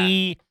 yeah.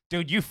 He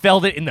Dude, you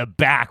felt it in the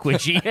back when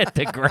she hit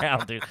the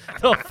ground, dude.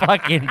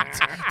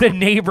 The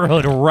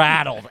neighborhood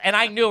rattled. And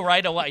I knew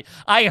right away.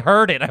 I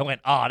heard it. I went,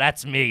 oh,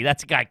 that's me.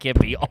 That's got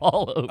Kippy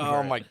all over.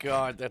 Oh my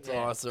God, that's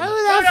awesome. Who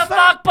the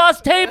fuck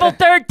bus table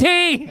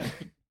 13?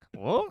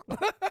 What?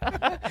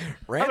 I'm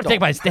Randall. gonna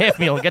take my staff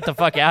meal and get the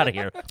fuck out of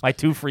here. My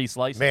 2 free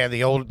slices. Man,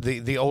 the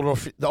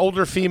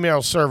older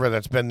female server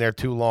that's been there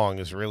too long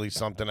is really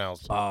something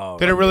else. Oh,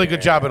 Did a really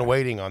good job in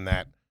waiting on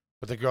that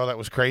with the girl that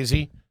was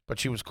crazy, but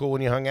she was cool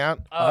when you hung out.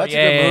 Oh, that's a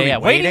good movie. Yeah.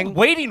 Waiting?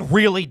 Waiting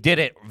really did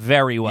it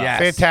very well. Yes.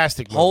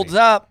 Fantastic movie. Holds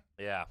up.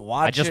 Yeah.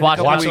 Watch I just it a watched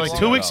couple watched it weeks like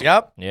 2 ago. weeks ago.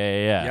 Yep.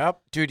 Yeah. Yep.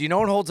 Dude, you know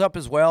what holds up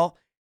as well?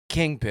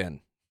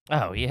 Kingpin.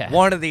 Oh, yeah.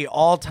 One of the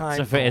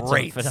all-time it's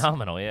greats.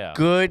 phenomenal, yeah.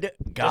 Good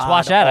God Just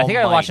watch that. I think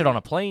I watched it almighty. on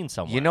a plane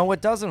somewhere. You know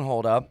what doesn't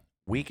hold up?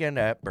 Weekend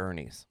at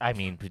Bernie's. I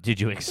mean,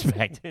 did you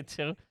expect it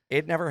to?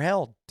 It never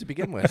held to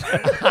begin with.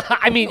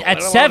 I mean,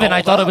 at 7,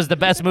 I thought it was the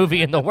best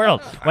movie in the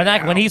world.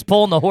 When he's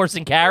pulling the horse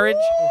and carriage,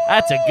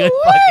 that's a good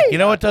fucking. You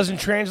know what doesn't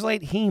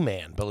translate?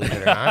 He-Man, believe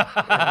it or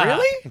not.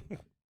 Really?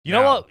 You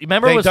know No, what?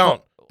 Remember they it was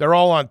don't. They're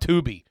all on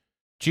Tubi.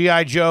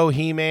 G.I. Joe,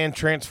 He-Man,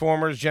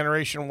 Transformers,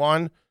 Generation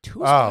 1. Who's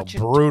Oh,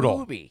 watching brutal.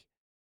 Tubi?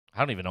 I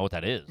don't even know what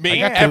that is. Me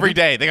got every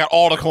day. They got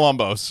all the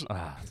Columbos.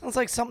 Sounds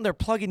like something they're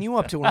plugging you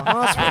up to in a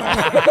hospital.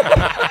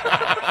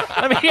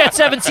 I mean, he had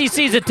 7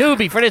 cc's of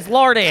Tubi for this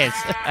lord ass.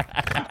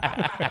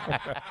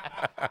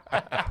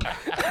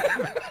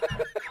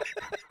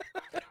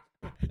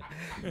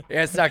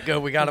 Yeah, it's not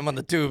good. We got him on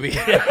the Tubi.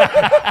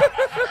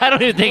 I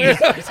don't even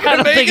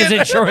think his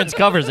insurance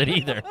covers it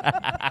either.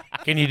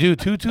 Can you do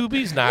 2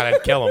 Tubies? Nah,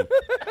 I'd kill him.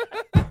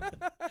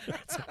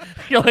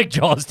 You're like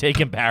Jaws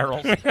taking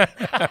barrels.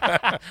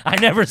 I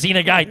never seen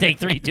a guy take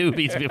 3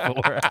 Tubies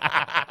before.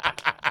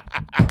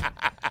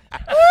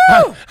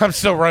 I'm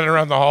still running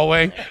around the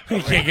hallway.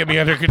 You can't get me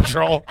under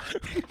control.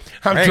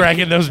 I'm Right.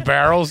 dragging those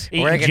barrels.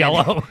 Eating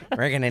Jello.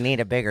 We're going to need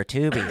a bigger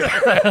Tubi.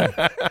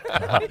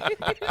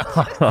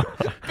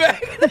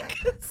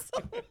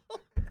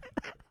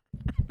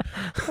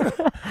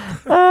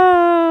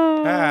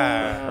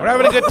 We're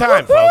having a good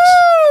time, folks.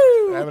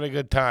 We're having a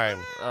good time.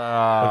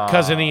 When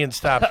Cousin Ian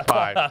stops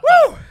by.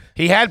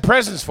 He had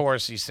presents for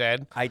us, he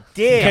said. I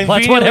did.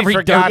 That's what every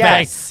forgot dirtbag. that.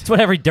 That's what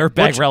every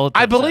dirtbag Which relative.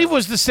 I believe says.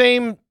 was the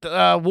same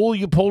wool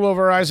you pulled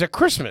over our eyes at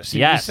Christmas. Did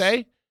Yes. you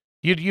say?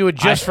 You had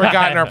just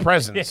forgotten our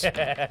presents.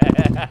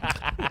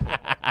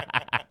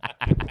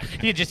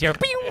 You just hear.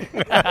 Pew!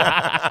 No,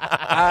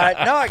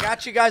 I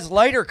got you guys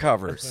lighter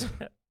covers.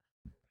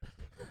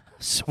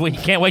 Sweet.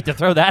 Can't wait to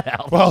throw that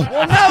out. Well, No,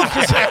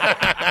 'cause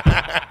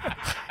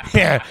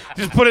yeah,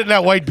 just put it in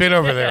that white bin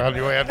over there on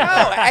your way out.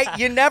 no,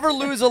 you never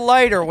lose a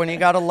lighter when you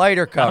got a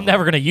lighter cover. I'm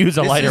never going to use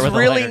a This lighter is with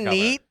really a lighter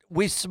neat.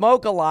 We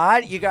smoke a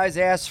lot. You guys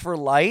ask for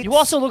lights. You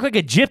also look like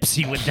a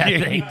gypsy with that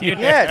thing, dude.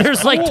 Yeah, it's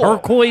There's like cool.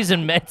 turquoise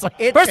and it's like.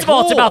 It's First of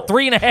all, it's cool. about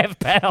 3.5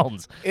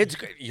 pounds.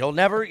 You'll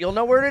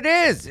know where it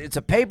is. It's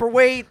a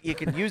paperweight. You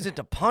can use it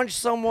to punch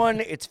someone.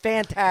 It's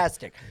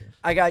fantastic.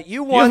 I got you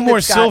You one. have more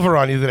that's got- silver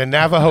on you than a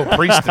Navajo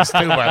priestess,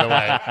 too, by the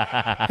way.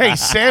 Hey,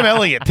 Sam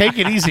Elliott, take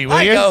it easy, will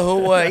I you? know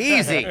who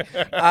easy.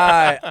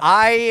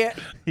 I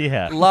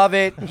Yeah. love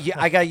it.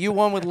 I got you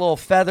one with a little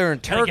feather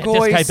and Gotta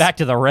turquoise. Get this guy back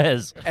to the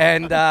res.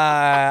 And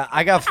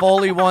I got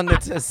Foley one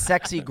that says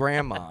 "sexy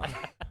grandma."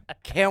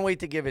 Can't wait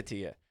to give it to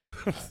you.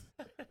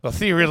 Well,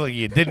 theoretically,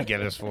 you didn't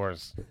get us for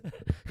us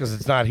because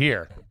it's not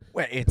here.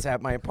 Well, it's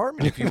at my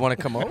apartment if you want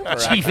to come over.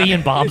 Chief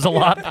Ian bombs a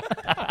lot.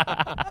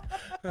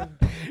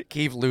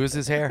 Keith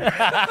loses hair.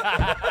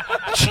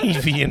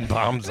 Chief Ian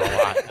bombs a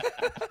lot.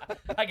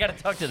 I gotta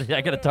talk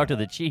to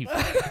the chief.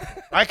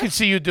 I could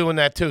see you doing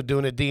that, too,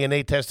 doing a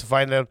DNA test to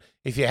find out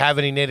if you have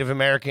any Native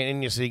American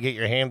in you so you get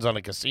your hands on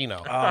a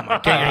casino. Oh my Get your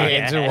god,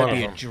 hands in one that'd of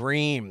be a them.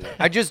 dream.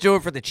 I just do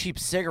it for the cheap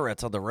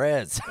cigarettes on the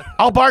res.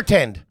 I'll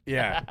bartend.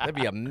 Yeah, that'd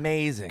be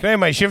amazing. Can I have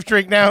my shift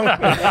drink now?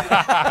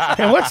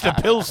 And what's the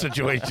pill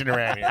situation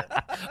around here?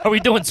 Are we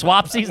doing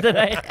swapsies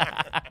today?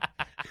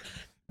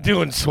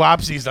 Doing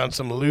swapsies on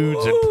some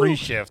lewds and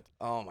pre-shift.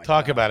 Oh my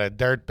Talk god. about a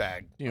dirtbag.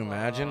 Can you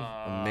imagine?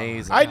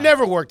 Amazing. I'd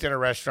never worked in a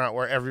restaurant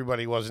where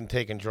everybody wasn't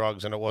taking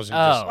drugs and it wasn't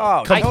just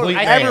Oh, complete totally.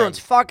 mayhem. Everyone's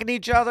fucking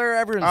each other.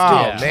 Everyone's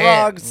Oh, doing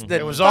man. drugs.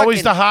 There was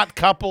always the hot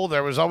couple.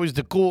 There was always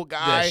the cool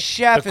guy. the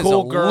chef the is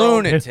cool a girl.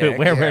 lunatic.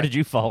 Where did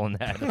you fall in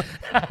that?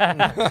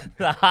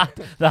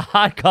 the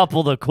hot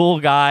couple, the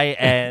cool guy,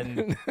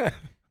 and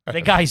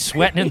the guy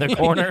sweating in the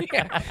corner.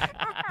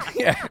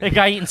 Yeah. The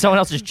guy eating someone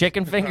else's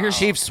chicken fingers.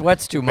 Chief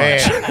sweats too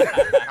much. Man,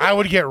 I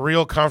would get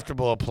real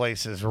comfortable at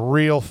places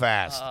real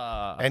fast.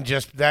 And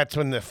just that's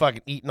when the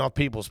fucking eating off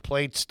people's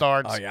plates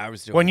starts. Oh yeah, I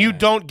was doing When you that.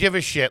 don't give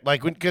a shit,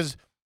 like because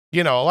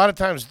you know a lot of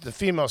times the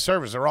female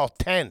servers are all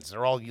 10s.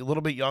 They're all a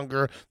little bit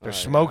younger. They're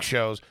smoke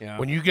shows. Yeah.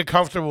 When you get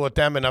comfortable with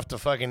them enough to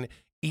fucking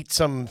eat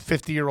some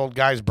 50-year-old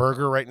guy's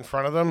burger right in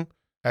front of them,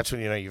 that's when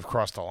you know you've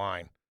crossed the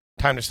line.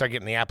 Time to start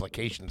getting the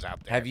applications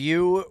out there. Have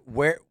you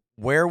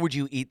where would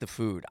you eat the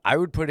food? I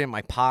would put it in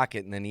my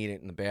pocket and then eat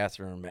it in the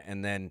bathroom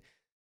and then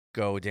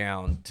go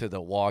down to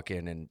the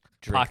walk-in and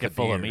drink Pocket the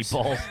full of beers.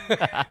 meatballs.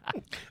 I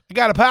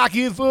got a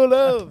pocket full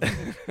of.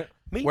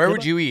 Where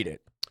would you eat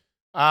it?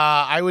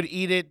 I would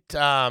eat it.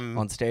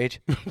 On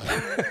stage?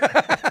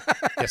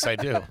 Yes, I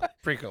do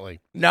frequently.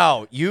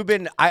 No, you've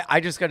been. I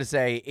just got to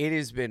say, it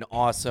has been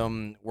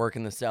awesome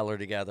working the cellar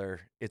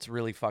together. It's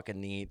really fucking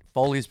neat.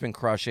 Foley's been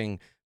crushing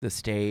the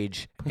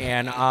stage,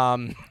 and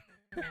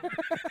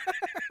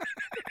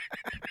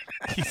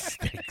He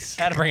stinks.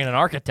 Had to bring in an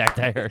architect,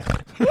 I heard.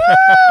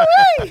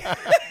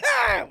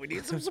 we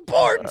need some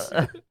support.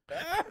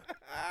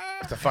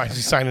 Have to finally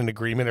sign an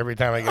agreement every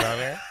time I get on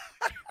there.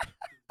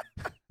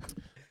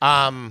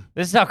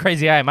 This is how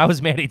crazy I am. I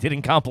was mad he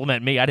didn't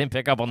compliment me. I didn't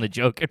pick up on the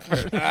joke at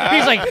first. He's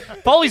like,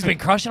 Foley's been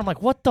crushing. I'm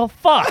like, what the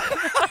fuck?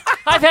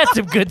 I've had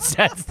some good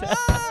sets.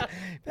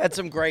 Had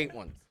some great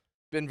ones.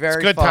 Been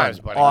very good fun. times,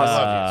 buddy. I Awesome.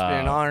 love It's been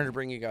an honor to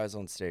bring you guys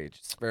on stage.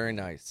 It's very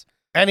nice.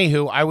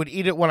 Anywho, I would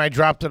eat it when I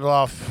dropped it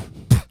off.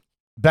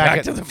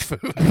 Back to the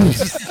food.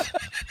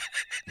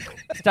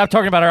 Stop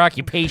talking about our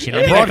occupation.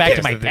 Let me get back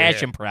to my Broadcasted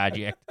passion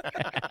project.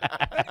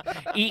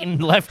 Eating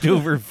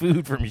leftover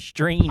food from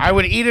strangers. I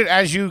would eat it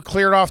as you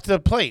cleared off the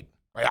plate,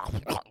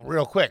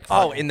 real quick.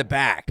 Oh, in the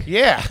back.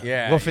 Yeah.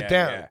 Yeah. Wolf it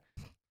down. yeah.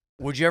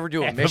 Would you ever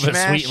do a Put a sweet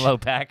and mishmash? low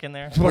pack in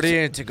there. Put it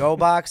in a to-go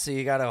box so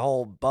you got a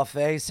whole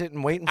buffet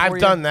sitting waiting for you?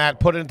 I've done that.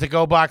 Put it in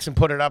to-go box and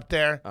put it up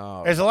there.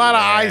 Oh, There's a lot of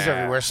eyes yeah.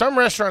 everywhere. Some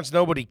restaurants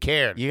nobody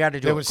cared. You got to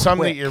do There it was some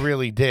that quick. you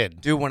really did.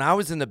 Dude, when I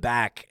was in the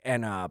back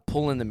and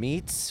pulling the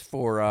meats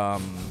for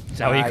Is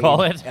that what you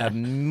call it? I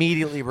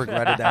immediately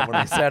regretted that when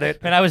I said it.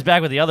 And I was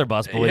back with the other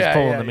bus boys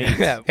pulling the meat.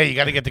 yeah. Hey, you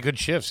got to get the good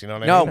shifts. You know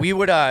what I No, mean?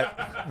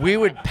 we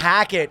would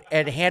pack it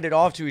and hand it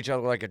off to each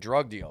other like a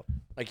drug deal.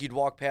 Like you'd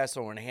walk past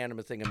someone and hand them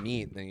a thing of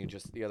meat, and then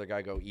the other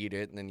guy go eat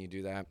it, and then you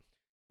do that.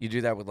 You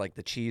do that with like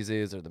the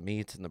cheeses or the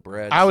meats and the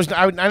breads.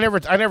 I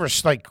never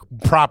like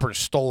proper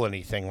stole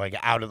anything like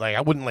out of like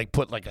I wouldn't like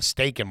put like a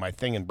steak in my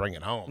thing and bring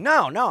it home.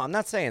 No, I'm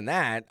not saying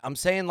that. I'm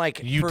saying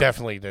like You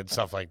definitely did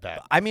stuff like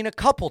that. I mean, a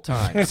couple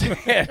times.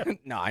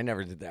 No, I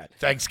never did that.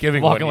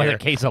 Thanksgiving Walking one with year. a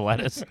case of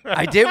lettuce.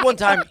 I did one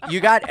time. You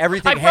got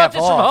everything I half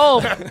brought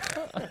off. this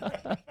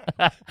from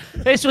home.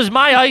 This was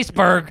my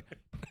iceberg.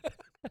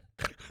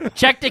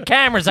 Check the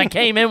cameras. I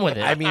came in with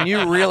it. I mean,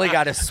 you really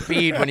got to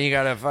speed when you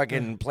got a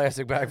fucking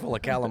plastic bag full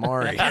of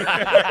calamari.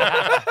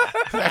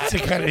 That's the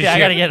kind of yeah, I shit.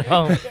 gotta get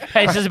home.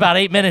 Hey, it's just about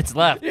 8 minutes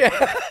left.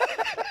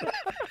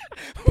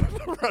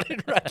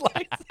 Running red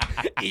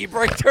lights.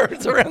 E-brake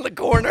turns around the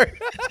corner.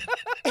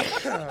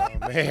 Oh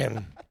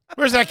man,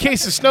 where's that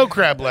case of snow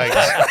crab legs?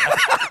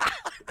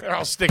 They're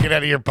all sticking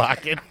out of your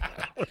pocket.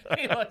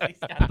 Hey, look, he's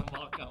got them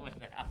all coming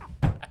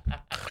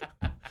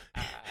out.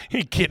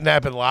 You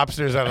kidnapping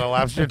lobsters out of a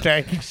lobster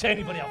tank. Say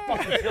anybody, I'll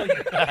fucking kill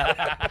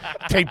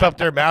you. Tape up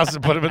their mouths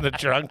and put them in the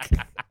trunk.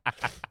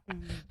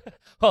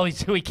 Oh,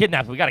 we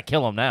kidnapped him. We gotta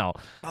kill him now.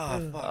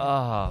 Oh, fuck.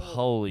 Oh,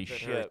 holy That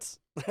shit. hurts.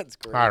 That's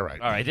great. All right.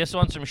 All right, this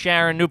one's from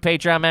Sharon, new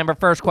Patreon member.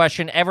 First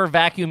question: ever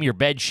vacuum your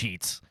bed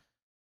sheets?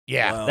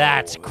 Yeah. Whoa.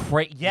 That's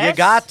crazy. Yes? You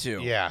got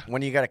to. Yeah.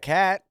 When you got a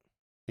cat.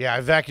 Yeah,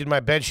 I vacuumed my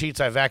bed sheets.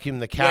 I vacuumed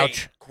the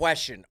couch. Wait,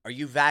 question. Are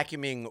you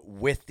vacuuming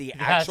with the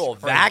That's actual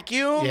crazy.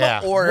 vacuum?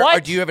 Yeah. Or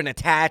What? do you have an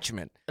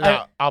attachment?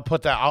 No, I'll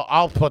put that.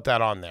 I'll put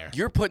that on there.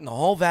 You're putting the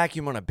whole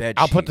vacuum on a bed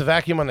I'll sheet. put the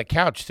vacuum on the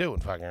couch too,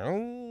 and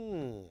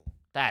fucking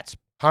That's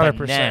 100%.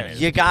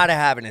 bananas. You got to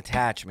have an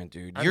attachment,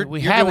 dude. I You're, mean,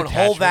 we you're have doing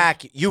whole attachments.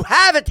 vacuum. You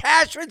have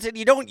attachments and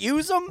you don't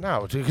use them?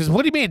 No, because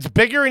what do you mean? It's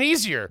bigger and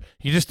easier.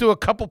 You just do a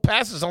couple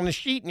passes on the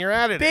sheet and you're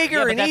at it. Bigger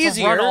Yeah, but and that's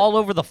easier. run all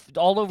over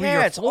yeah,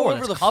 your it's floor. all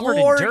over the covered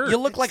floor. in dirt. You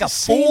look like a It's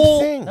the same fool.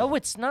 thing. No,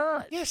 it's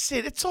not. Yes,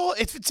 it's all.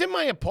 If it's in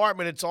my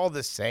apartment, it's all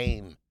the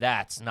same.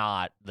 That's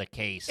not the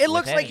case. It with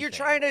looks like you're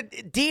anything. trying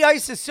to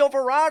de-ice a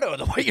Silverado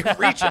the way you're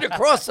reaching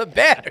across the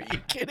bed. Are you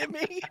kidding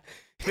me?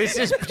 This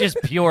is just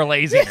pure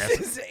laziness.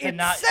 This is to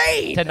not-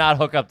 insane. to not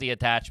hook up the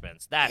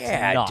attachments. That's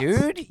Yeah, nuts.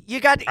 dude. You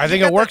got. I you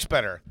think got it the- works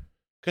better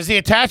because the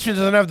attachment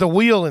doesn't have the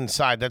wheel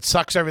inside that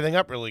sucks everything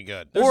up really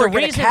good. There's Or a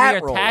get a reason cat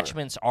the roller.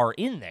 attachments are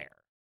in there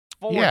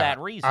for yeah, that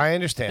reason. I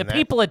understand the that.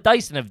 people at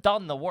Dyson have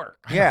done the work.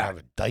 I don't Yeah. have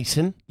a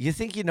Dyson. You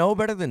think you know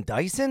better than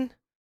Dyson?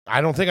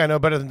 I don't think I know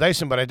better than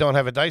Dyson, but I don't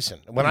have a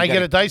Dyson. When You I got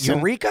get a Dyson,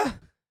 Eureka?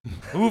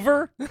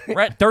 Hoover,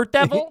 Dirt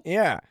Devil.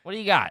 Yeah. What do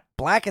you got?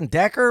 Black and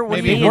Decker. What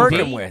Maybe are you B&B?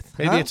 working with?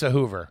 maybe huh? it's a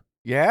Hoover.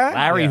 Yeah,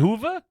 Larry Yeah.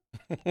 Hoover,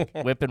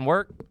 whip and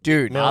work.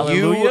 dude.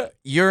 Hallelujah.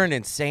 You're an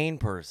insane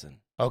person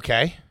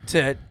Okay.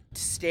 to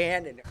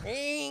stand and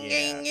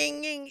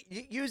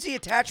use the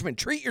attachment.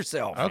 Treat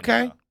yourself.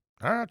 Okay.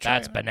 All right.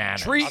 That's banana.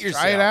 Treat I'll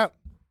yourself. try it out.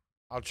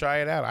 I'll try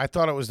it out. I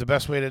thought it was the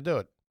best way to do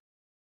it.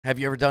 Have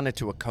you ever done it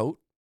to a coat?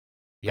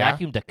 Yeah.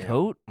 Vacuumed a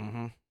coat.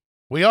 Mm-hmm.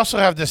 We also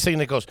have this thing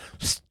that goes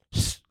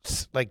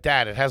like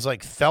that. It has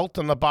like felt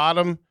on the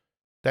bottom.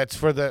 That's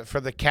for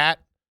the cat.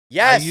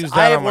 Yes, use I,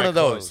 that have on one my of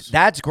those. Clothes.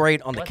 That's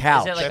great on the What-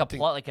 couch. Is it like That a thing-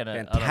 plug? Like a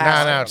Fantastic.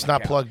 No, no, on it's the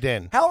not couch. plugged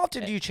in. How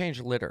often do you change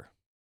litter?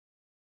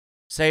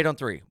 Say it on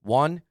 3.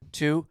 1,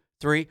 2,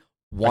 3.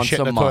 Once shit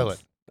a in the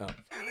month.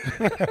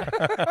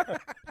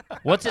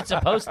 What's it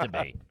supposed to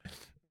be?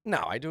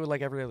 No, I do it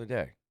like every other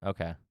day.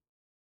 Okay. How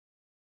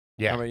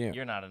Yeah. about you?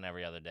 You're not an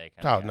every other day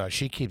kind Oh of guy. no,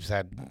 she keeps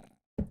that.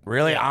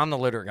 Really? Yeah. I'm the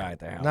litter guy at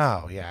the house.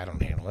 No, yeah, I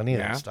don't handle any of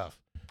Yeah? that stuff.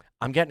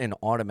 I'm getting an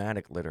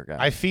automatic litter guy.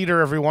 I feed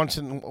her every once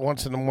in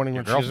the morning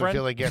when she doesn't girlfriend?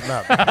 feel like getting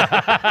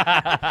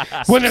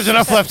up. When there's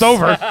enough left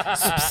over.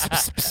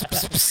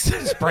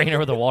 Spraying her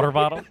with a water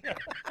bottle.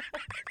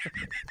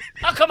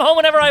 I'll come home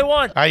whenever I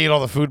want. I eat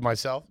all the food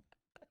myself.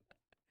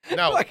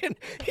 No. Fucking,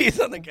 he's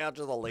on the couch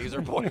with a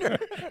laser pointer.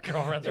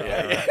 Girlfriends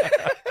are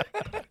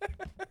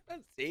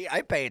See,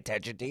 I pay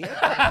attention to you.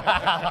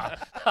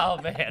 Oh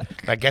man.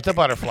 I get the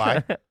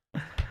butterfly.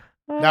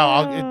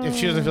 No, if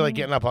she doesn't feel like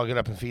getting up, I'll get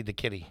up and feed the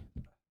kitty.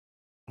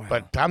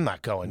 But I'm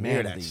not going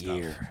near Man of that the stuff.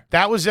 year.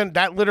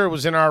 That litter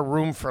was in our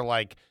room for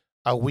like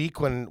a week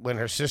when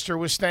her sister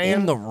was staying.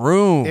 In the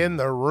room. In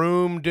the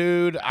room,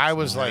 dude. I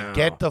was like,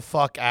 get the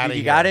fuck out of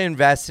You here. got to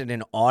invest in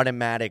an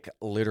automatic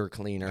litter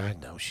cleaner. I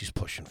know, she's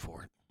pushing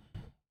for it.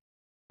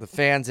 The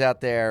fans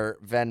out there,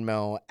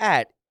 Venmo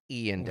at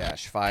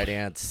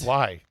Ian-Finance.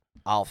 Why?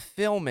 I'll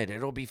film it.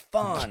 It'll be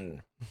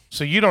fun.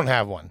 So you don't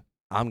have one?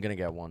 I'm going to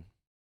get one.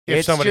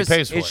 If somebody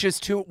pays for it. It's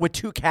just with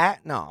two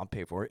cats. No, I'll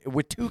pay for it.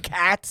 With two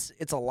cats,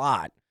 it's a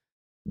lot.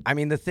 I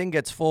mean, the thing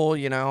gets full,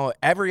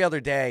 every other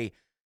day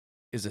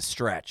is a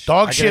stretch. Dog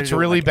I gotta shit's do it,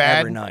 really like, bad.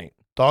 every night.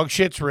 Dog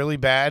shit's really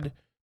bad,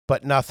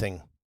 but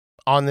nothing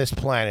on this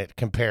planet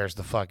compares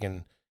to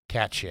fucking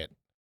cat shit.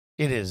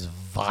 It is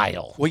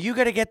vile. Well, you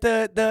got to get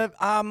the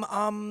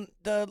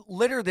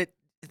litter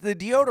the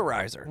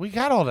deodorizer. We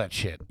got all that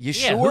shit. You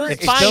Yeah, sure? who's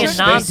It's buying just-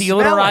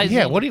 non-deodorizing?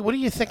 Yeah, what do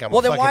you think? I'm Well,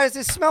 a then fucking why does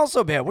it smell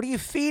so bad? What are you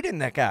feeding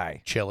that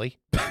guy? chili?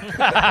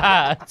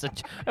 I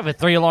have a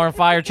 3-alarm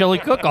fire chili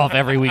cook-off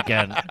every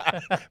weekend.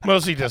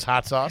 Mostly just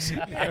hot sauce.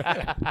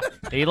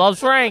 He loves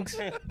Frank's.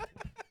 A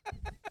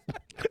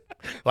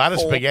lot of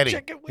Whole spaghetti.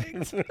 Chicken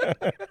wings.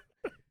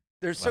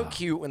 They're so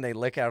cute when they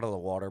lick out of the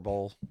water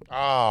bowl.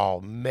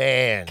 Oh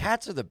man,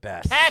 Cats are the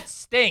best. Cats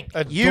stink.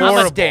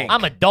 adorable. stink.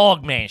 I'm a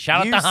dog man.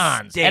 Shout You out to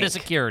Hans, head of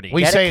stink. security.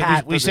 We Get a say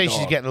cat we for say the she's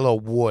dog. getting a little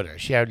water.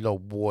 She had a little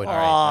water.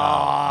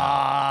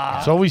 Aw.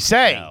 That's what we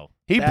say. No.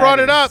 He That brought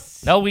it up.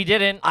 is- No, we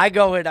didn't. I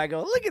go,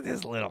 look at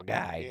this little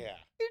guy. Yeah.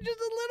 You're just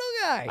a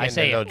little guy. I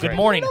say, no good drink.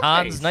 morning, Little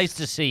Hans. face. Nice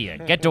to see you.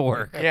 Get to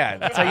work. Yeah,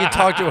 that's how you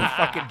talk to a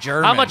fucking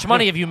German. How much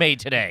money have you made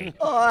today?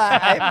 Oh,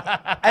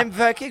 I'm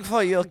working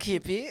for you,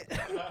 Kippy.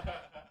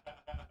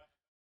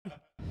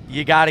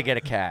 You got to get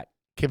a cat.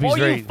 Kippy's Oh,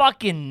 very. you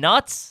fucking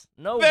nuts?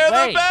 No They're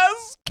way. the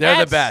best. They're the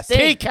Cats best.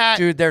 stink. Hey, cat.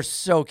 Dude, they're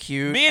so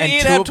cute. Me and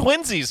Ian two have of-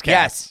 twinsies cats.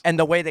 Yes, and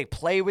the way they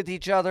play with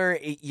each other,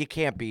 you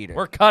can't beat it.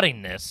 We're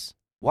cutting this.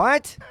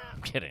 What?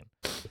 I'm kidding.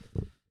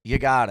 You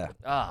gotta.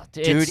 Oh,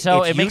 Dude,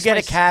 so if it you makes get my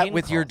a cat skin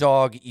with your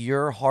crawl. dog,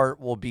 your heart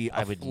will be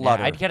I a would.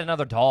 flutter. I'd get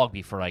another dog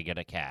before I get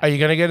a cat. Are you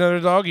gonna get another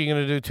dog? Are you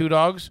gonna do 2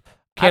 dogs?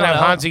 I Can't don't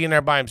have know. Hansi in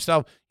there by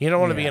himself. You don't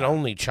want to be an Yeah.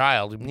 only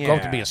child. You go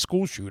to be Yeah. a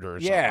school shooter or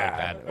yeah,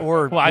 something like that.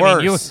 or Well, I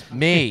mean, you- worse,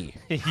 me.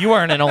 You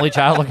weren't an only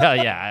child. Look,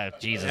 yeah,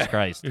 Jesus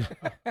Christ.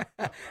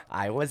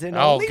 I was an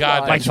Oh, only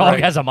God, one. My That's dog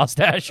right. has a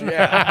mustache.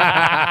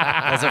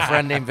 Has a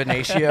friend named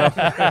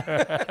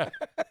Venetia.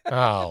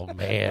 Oh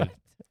man,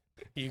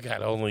 you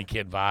got only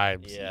kid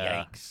vibes.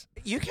 Yeah. Yikes.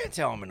 You can't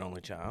tell I'm an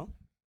only child.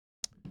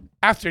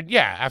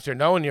 After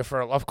knowing you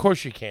for, of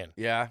course you can.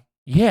 Yeah,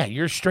 Yeah,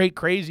 you're straight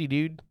crazy,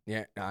 dude.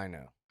 yeah, I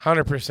know.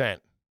 100%.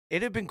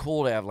 It'd have been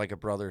cool to have like a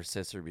brother or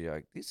sister be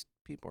like, these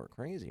people are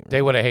crazy. Right?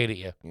 They would have hated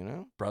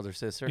you. Brother,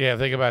 sister. Yeah,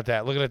 think about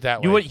that. Look at it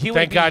that You way. would. He Thank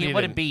would be, God he you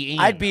wouldn't didn't. be. Ian,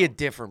 I'd be a though.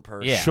 different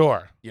person. Yeah.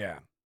 Sure. Yeah.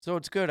 So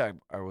it's good I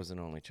was an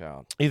only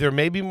child. Either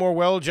maybe more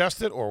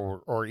well-adjusted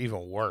or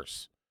even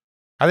worse.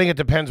 I think it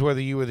depends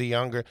whether you were the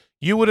younger.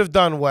 You would have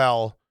done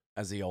well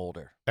As the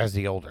older. as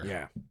the older.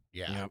 Yeah.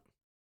 Yeah. Yep.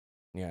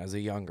 Yeah, as a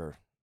younger.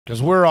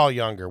 Because we're all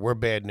younger. We're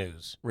bad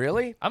news.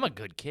 Really? I'm a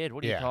good kid.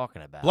 What are Yeah. you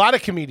talking about? A lot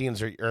of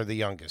comedians are the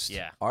youngest.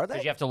 Yeah. Are 'Cause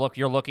they? you have to look.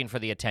 You're looking for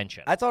the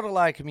attention. I thought a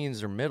lot of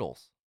comedians are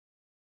middles.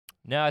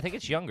 No, I think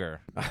it's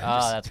younger. Oh,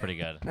 that's pretty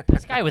good.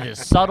 This guy with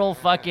his subtle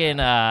fucking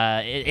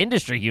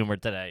industry humor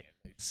today,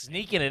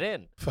 sneaking it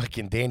in.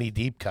 Fucking Danny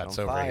Deep Cuts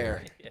On over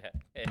fire.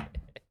 Yeah.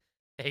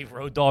 Hey,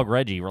 Road Dog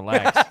Reggie,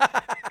 relax.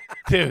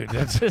 here. Dude,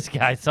 that's This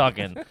guy's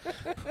talking.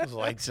 his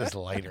light's just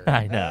lighter.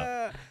 I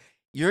know.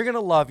 You're going to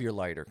love your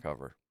lighter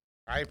cover.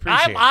 I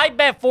appreciate I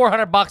bet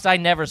 $400 I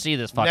never see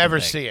this it. fucking Never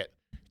thing. see it.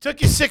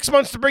 Took you 6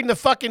 months to bring the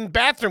fucking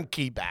bathroom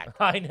key back.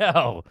 I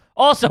know.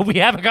 Also, we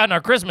haven't gotten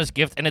our Christmas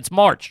gift, and it's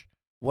March.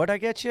 What'd I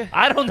get you?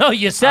 I don't know.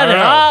 You said I it.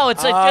 don't know. Oh, it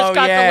just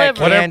got yeah,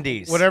 delivered.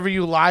 candies. Whatever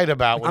you lied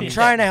about. When I'm you-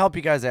 trying to help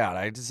you guys out.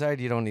 I decided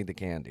you don't need the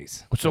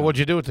candies. So what'd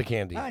you do with the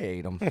candy? I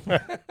ate them.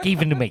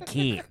 Give it to my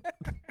kid.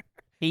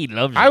 He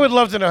loves it. I would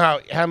love to know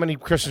how many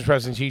Christmas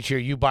presents each year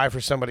you buy for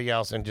somebody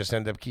else and just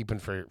end up keeping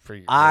for your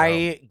own.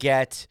 I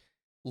get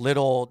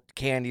little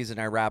candies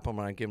and I wrap them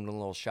and I give them to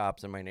little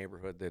shops in my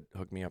neighborhood that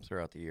hook me up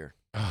throughout the year.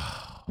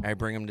 I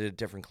bring them to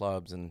different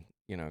clubs and,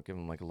 give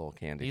him like a little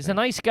candy. He's thing. a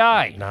nice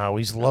guy. No,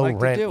 he's low like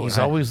to rent. do He's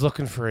it. always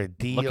looking for a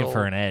deal. Looking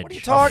for an edge. What are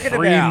you talking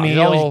free about? He's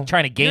meal. always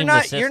trying to game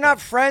the system. You're not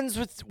friends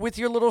with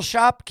your little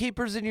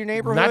shopkeepers in your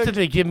neighborhood. Not that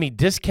they give me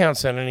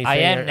discounts on anything. I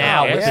am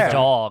now with yeah. the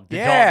dog.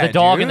 Yeah, the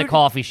dog in the dude.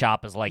 coffee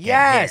shop is like a hit.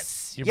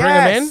 yes, You bring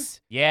him in? yes.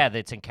 Yeah,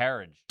 that's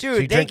encouraged. Dude.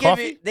 So you they drink give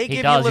coffee? you they He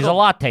give does. you He's a little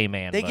latte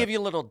man. They but- give you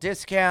little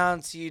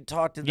discounts. You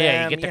talk to them.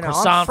 Yeah, you get the know,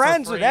 croissant I'm for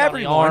friends with free on the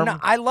everyone. arm.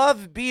 I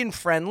love being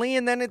friendly,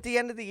 and then at the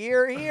end of the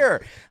year,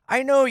 here,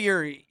 I know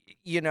you're,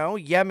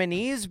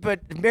 Yemenis,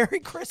 but Merry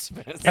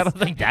Christmas. I don't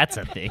think that's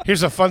a thing.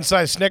 Here's a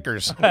fun-sized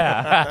Snickers.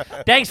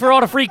 Thanks for all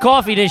the free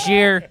coffee this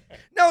year.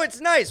 No, it's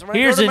nice. When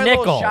Here's I go to a my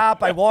nickel. little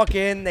shop, I walk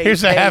in.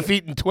 Here's a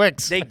half-eaten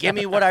Twix. They give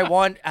me what I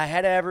want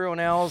ahead of everyone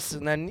else,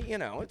 and then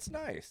it's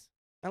nice.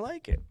 I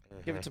like it.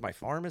 Give it to my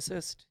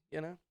pharmacist.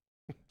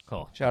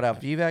 Cool. Shout out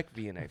Vivek,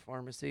 V&A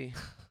Pharmacy.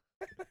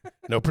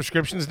 No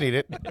prescriptions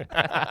needed.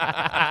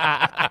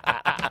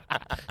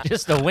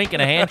 Just a wink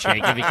and a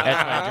handshake if you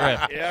catch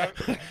my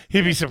drift.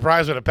 He'd be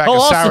surprised what a pack He'll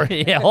of also, sour,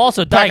 yeah,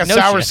 also pack of diagnose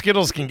sour you.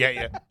 Skittles can get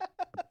you.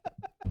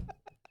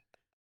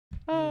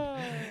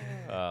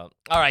 All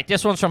right,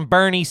 this one's from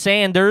Bernie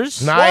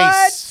Sanders.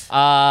 Nice.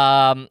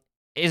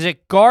 Is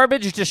it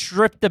garbage to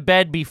strip the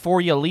bed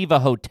before you leave a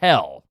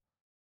hotel?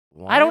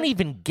 I don't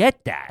even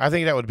get that. I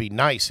think that would be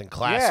nice and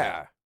classy.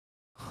 Yeah.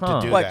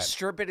 Huh. do What, that.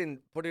 strip it and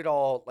put it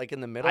all like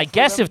in the middle? I for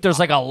guess them? if there's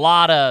like a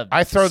lot of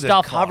I throw the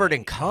stuff covered on.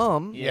 in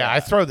cum. Yeah, I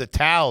throw the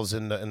towels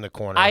in the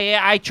corner.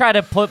 I try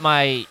to put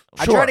my.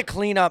 I Sure. try to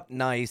clean up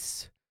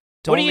nice.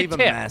 Don't What do you leave a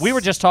tip? mess. We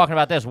were just talking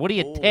about this. What do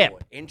you Ooh,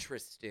 tip?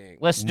 Interesting.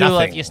 Let's do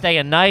like Nothing. you stay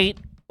a night,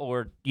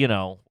 or what do you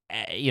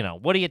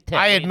tip? I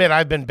What do you admit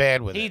I've been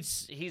bad with think?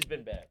 it. He's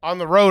been bad. On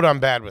the road, I'm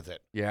bad with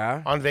it.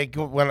 Yeah. On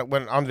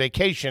when on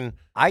vacation,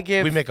 I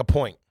give we make a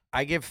point.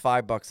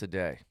 $5 a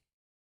day.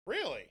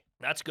 Really?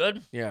 That's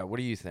good. Yeah. What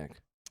do you think?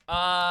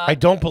 I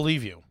don't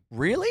believe you.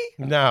 Really?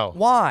 No.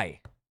 Why?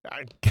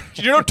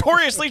 You're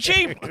notoriously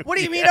cheap. What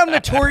do you mean I'm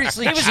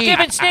notoriously he was cheap?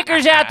 giving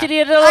Snickers out to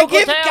the I local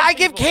give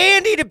townspeople.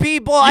 candy to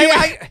people.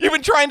 You've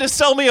been trying to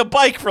sell me a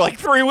bike for like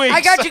 3 weeks.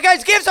 I got you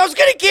guys gifts. I was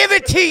gonna give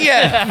it to you.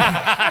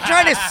 I'm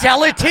trying to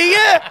sell it to you.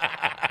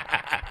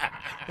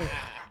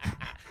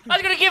 I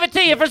was gonna give it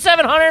to you for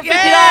 $750.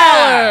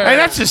 Yeah. Hey,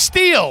 that's a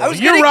steal. I was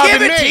You're gonna robbing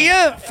give it me. to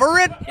you for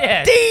a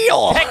Yeah.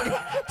 deal.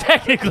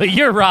 Technically,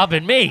 you're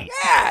robbing me.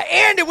 Yeah,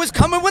 and it was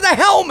coming with a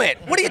helmet.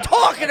 What are you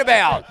talking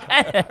about?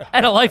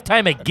 And a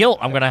lifetime of guilt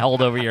I'm gonna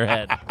hold over your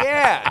head.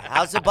 Yeah,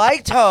 how's the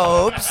bike,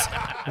 Tobes?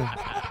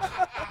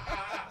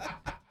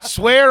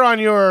 Swear on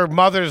your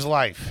mother's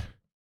life.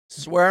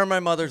 Swear on my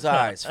mother's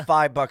eyes,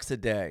 $5 a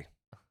day.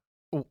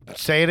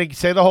 Say it.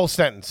 Say the whole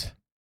sentence.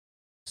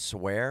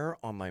 Swear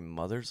on my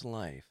mother's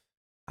life,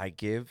 I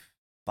give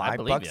I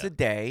believe $5 ya. a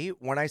day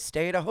when I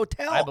stay at a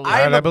hotel. I believe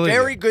I'm ya. I a believe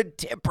very ya. good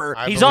tipper.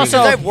 I He's believe also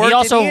you. I've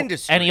worked in the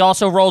industry. and he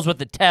also rolls with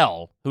the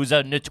Tell, who's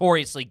a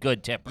notoriously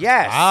good tipper.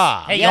 Yes.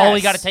 Ah. Hey, yes. you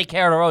only got to take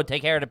care of the road,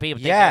 take care of the people,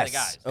 take care of the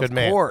Yes, guys. of Good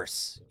man.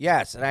 course.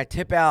 Yes, and I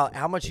tip out.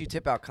 How much you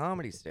tip out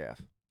comedy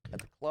staff at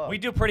the club? We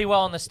do pretty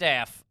well on the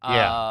staff.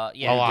 Yeah,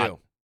 yeah, a we lot. do.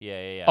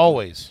 Yeah.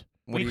 Always.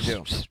 What do you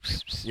do?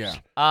 Yeah.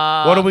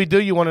 What do we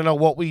do? You want to know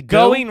what we do?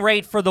 Going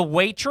rate for the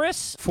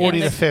waitress? 40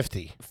 in to the-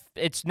 50.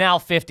 It's now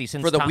 50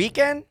 since For the Tom-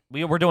 weekend?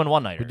 We're doing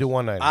one night. We do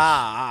one night.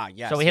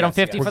 Yes. So we hit 'em yes,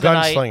 50 yes. We're for the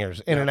night.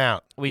 gunslingers, in and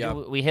out.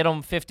 We hit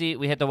them 50.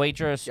 We hit the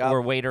waitress Yep.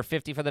 or waiter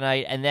 50 for the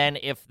night, and then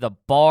if the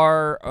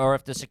bar or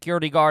if the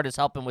security guard is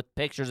helping with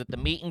pictures at the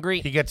meet and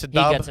greet, He gets a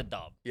dub. He gets a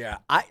dub. Yeah.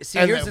 I see.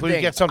 And Here's if the we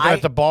thing. get something I,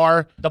 at the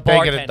bar, The they get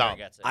bartender a dub.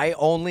 gets it. I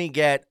only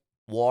get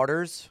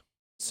waters.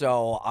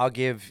 So I'll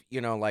give,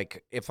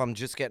 like if I'm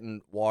just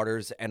getting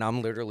waters and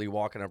I'm literally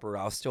walking up,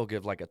 I'll still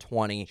give like a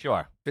 20.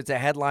 Sure, If it's a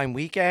headline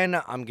weekend,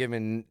 I'm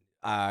giving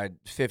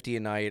 50 a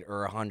night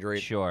or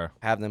 100. sure.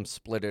 Have them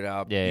split it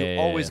up. Yeah, you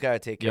yeah, always yeah. got to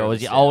take You care always, of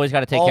the you staff. always got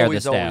to take care of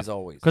the Always, staff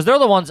always. because they're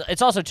the ones.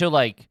 It's also too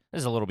like this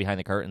is a little behind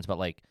the curtains, but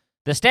like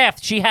the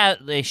staff, she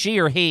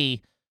or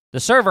he, the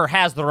server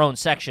has their own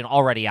section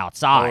already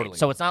outside, Totally.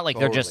 so it's not like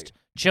they're just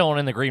chilling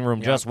in the green room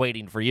Yep. just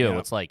waiting for you. Yep.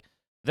 It's like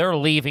they're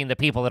leaving the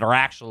people that are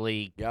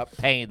actually Yep.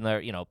 paying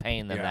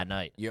paying them Yeah. that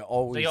night. You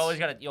always. So you always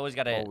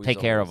got to always, take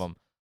care of always. them.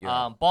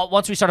 Yeah. But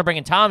once we started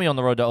bringing Tommy on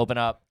the road to open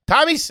up,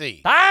 Tommy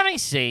C. Tommy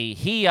C,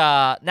 he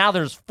now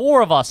there's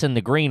 4 of us in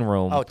the green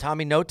room. Oh,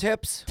 Tommy, no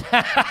tips?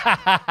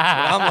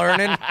 I'm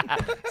learning.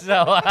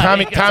 So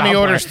Tommy- he goes, Tommy "I'm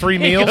orders learning."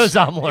 3 He meals? goes,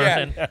 I'm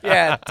learning.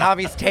 Yeah.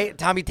 Tommy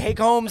take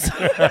homes.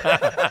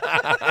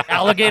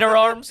 Alligator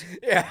arms.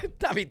 Yeah.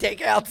 Tommy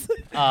takeouts.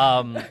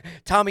 Um,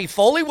 Tommy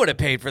Foley would have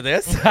paid for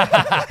this.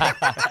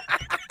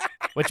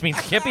 which means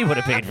Kippy would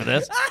have paid for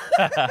this.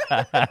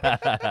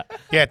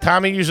 Yeah,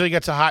 Tommy usually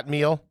gets a hot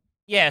meal.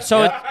 Yeah,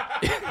 so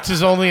It's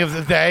his only of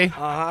the day.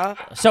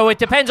 so it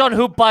depends on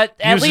who, but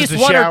at Uses least the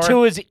one shower. or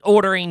two is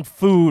ordering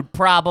food.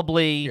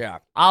 Probably. Yeah.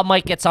 I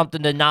might get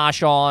something to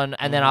nosh on,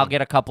 and then I'll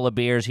get a couple of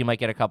beers. He might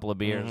get a couple of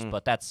beers,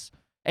 but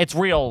it's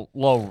real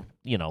low,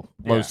 low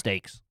Yeah.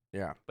 stakes.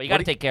 Yeah. But you got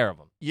to take care of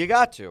them. You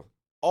got to.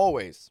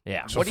 Always.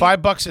 Yeah. So What do you-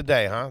 $5 a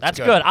day, huh? That's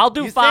good. I'll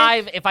do You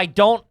 5 if I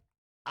don't.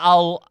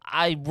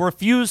 I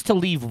refuse to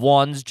leave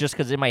ones just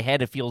because in my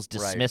head it feels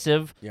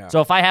dismissive. Yeah.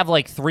 So if I have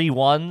like 3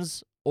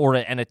 ones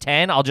and a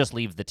 10, I'll just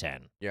leave the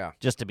 10. Yeah.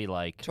 Just to be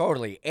like.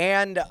 Totally.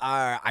 And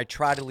I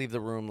try to leave the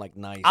room like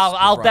nice. I'll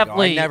before I go.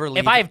 definitely. I never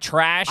leave if I have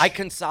trash. I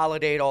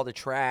consolidate all the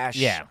trash.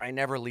 Yeah. I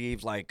never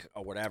leave like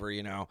whatever,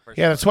 you know.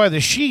 Yeah, that's why the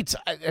sheets.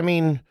 I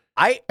mean,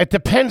 it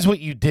depends what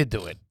you did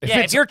to it. if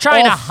it's you're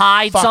trying to all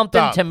hide fucked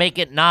something up- to make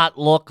it not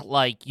look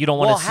like you don't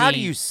want Well, to see. how do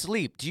you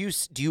sleep? Do you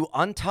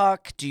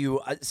untuck? Do you?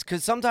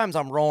 Because sometimes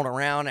I'm rolling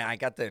around and I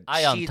got the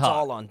sheets untuck.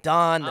 all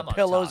undone. I'm The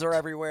pillows untucked. are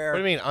everywhere. What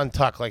do you mean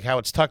untuck? Like how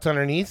it's tucked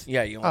underneath?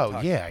 Yeah, you. Oh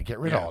Untuck. yeah, get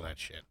rid of Yeah. all that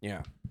shit.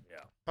 Yeah.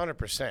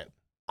 100%.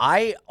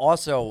 I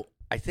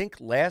think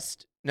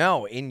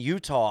in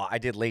Utah, I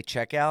did late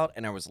checkout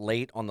and I was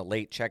late on the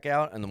late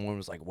checkout and the woman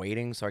was like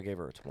waiting, so I gave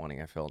her a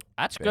 20. I felt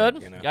That's bad,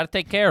 good. you know? You got to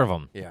take care of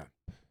them. Yeah.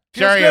 Sorry,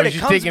 Feels I good. was It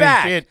just comes taking a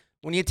back. shit.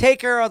 When you take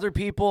care of other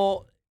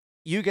people,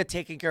 you get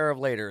taken care of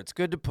later. It's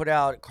good to put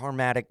out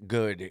karmatic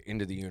good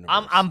into the universe.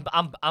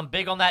 I'm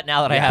big on that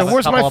now that I Yeah. have. Then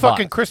where's a couple my of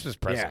fucking bucks. Christmas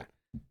yeah. present?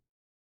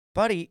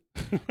 Buddy,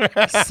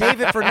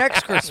 save it for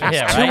next Christmas.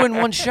 Yeah, 2 right? in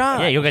one shot.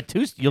 Yeah, you'll get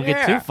 2. You'll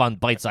get 2 Yeah. fun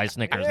bite-sized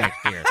Snickers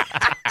next year.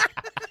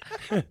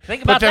 Think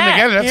Put about them that.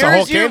 together. That's a Here's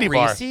whole your candy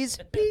bar. Reese's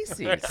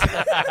Pieces.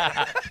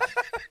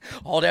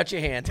 Hold out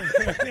your hand.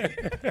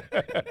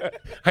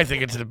 I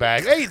think it's in the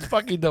bag. Hey, what the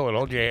fuck you doing?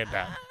 Hold your hand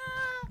down.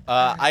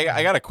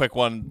 I got a quick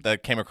one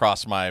that came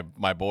across my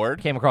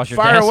board. Came across your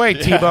Fire desk. away,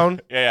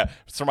 T-Bone. Yeah.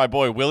 It's for my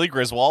boy Willie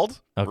Griswold.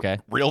 Okay.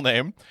 Real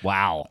name.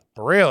 Wow.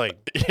 Really?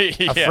 A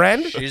Yeah.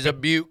 friend? She's a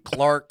beaut,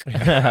 Clark.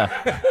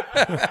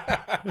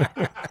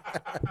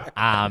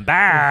 I'm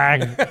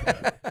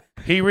back.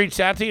 He reached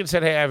out to you and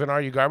said, "Hey, I have an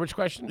Are You Garbage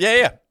question."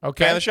 Yeah.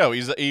 Okay. Fan of the show.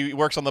 He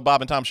works on the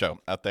Bob and Tom show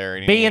out there.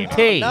 in B&T.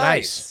 Indiana.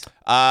 Nice.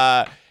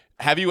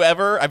 Have you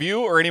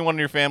or anyone in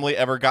your family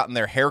ever gotten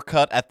their hair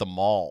cut at the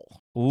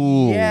mall?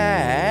 Ooh.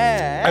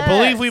 Yeah. I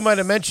believe we might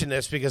have mentioned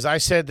this because I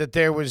said that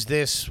there was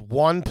this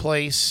one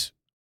place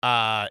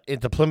at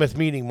the Plymouth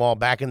Meeting Mall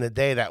back in the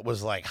day that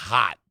was like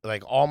hot.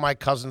 Like all my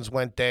cousins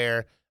went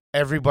there.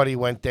 Everybody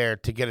went there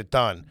to get it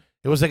done.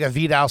 It was like a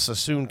Vidal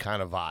Sassoon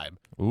kind of vibe.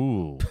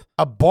 Ooh.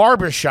 A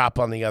barber shop,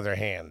 on the other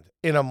hand,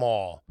 in a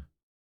mall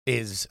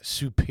is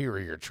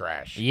superior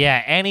trash.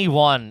 Yeah,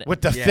 anyone.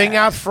 With the thing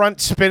out front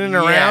spinning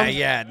around.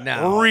 Yeah,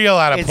 no. Real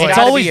out of It's place. It's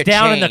gotta always be a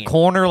down in the chain.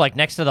 corner, like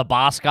next to the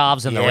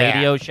Boscovs and the Yeah.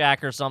 Radio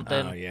Shack or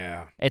something. Oh,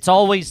 yeah. It's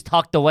always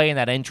tucked away in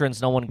that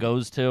entrance no one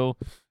goes to.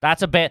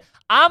 That's a bit.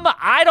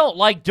 I don't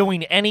like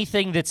doing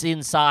anything that's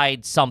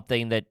inside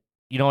something that,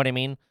 you know what I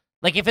mean?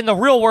 Like if in the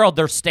real world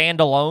they're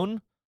standalone,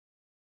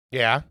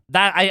 Yeah.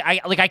 that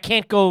I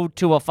can't go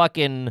to a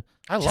fucking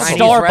I love Chinese it.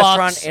 Starbucks.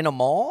 restaurant in a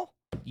mall?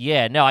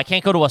 yeah, no, I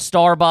can't go to a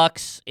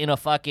Starbucks in a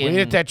fucking We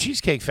ate at that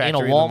Cheesecake Factory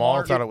in the mall.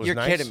 I Walmart. thought it was You're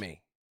nice. kidding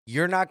me.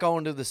 You're not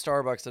going to the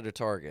Starbucks at a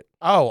Target.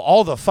 Oh,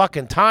 all the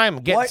fucking time.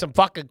 Getting What some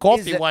fucking Is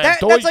coffee that- while I'm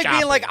toy that's like shopping.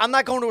 being like, I'm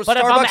not going to a But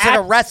if I'm Starbucks at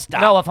a rest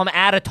stop. No, if I'm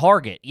at a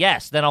Target,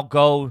 yes, then I'll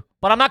go.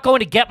 But I'm not going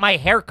to get my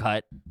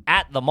haircut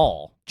at the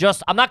mall.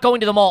 I'm not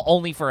going to the mall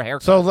only for a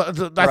haircut. So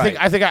Right.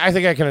 I think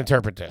I can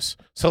interpret this.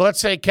 So let's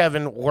say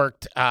Kevin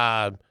worked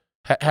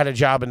had a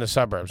job in the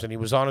suburbs and he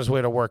was on his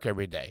way to work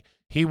every day.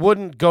 He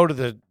wouldn't go to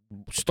the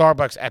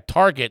Starbucks at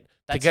Target to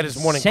That's get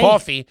his morning insane.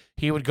 coffee.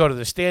 He would go to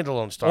the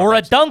standalone Starbucks. or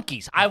a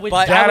Dunkies. I would.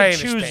 But- That I I would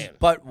choose. understand.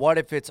 But what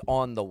if it's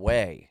on the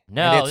way? And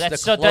No, it's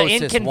that's the the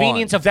closest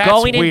inconvenience one? of That's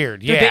going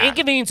weird, in. Dude, yeah. the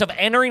inconvenience of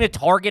entering a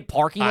Target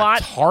parking A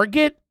lot.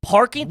 Target?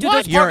 Parking, dude.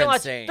 What? Those You're parking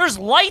lots. insane. There's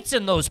lights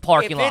in those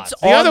parking If lots.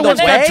 it's The on other the one's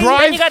got way,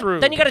 drive-through.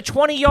 Then you got a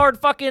 20-yard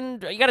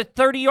fucking. You got a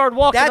 30-yard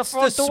walk to the That's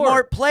front the door.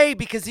 smart play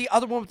because the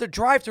other one with the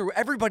drive-through,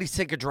 everybody's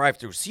sick of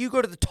drive-through. So you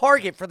go to the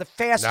Target for the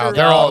faster. No,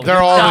 No, they're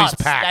you're always nuts.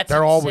 packed. That's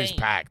They're always insane.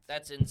 packed.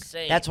 That's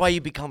insane. That's why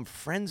you become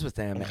friends with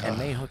them and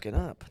they hook it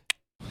up.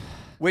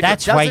 Which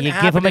That's it why doesn't you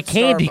give happen them a at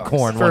candy Starbucks.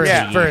 corn For, once a,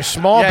 a year. for a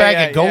small Yeah, bag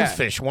yeah, of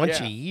goldfish once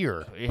yeah. a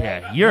year.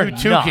 Yeah, you're You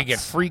too nuts. can get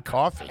free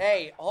coffee.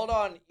 Hey, hold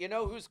on. You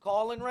know who's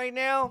calling right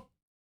now?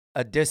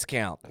 A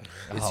discount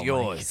is Oh my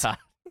yours. God.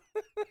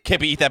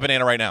 Kippy, eat that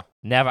banana right now.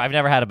 Never. I've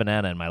never had a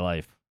banana in my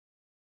life.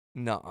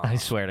 Nuh-uh. I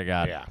swear to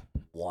God. Yeah.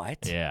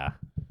 What? Yeah.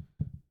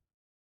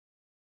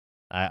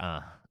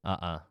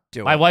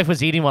 Do My it. wife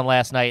was eating one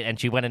last night, and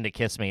she went in to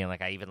kiss me, and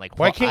like I even like.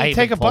 Why I can't you even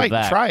take a pulled bite and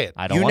back. try it?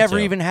 I don't. You want never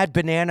to. even had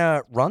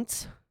banana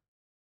runts?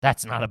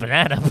 That's not a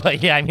banana,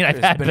 but yeah, I mean, I've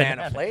There's had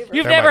banana flavor.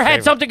 You've They're never my had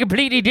favorite. something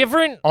completely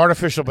different.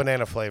 Artificial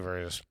banana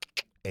flavor is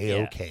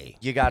A-okay.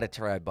 You got to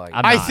try a bite.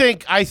 I'm I not.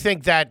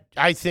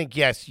 think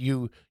yes,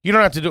 you don't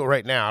have to do it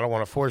right now. I don't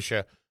want to force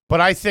you,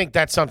 but I think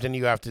that's something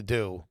you have to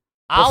do.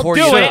 I'll Before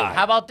do you it. try.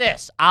 How about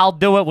this? I'll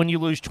do it when you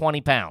lose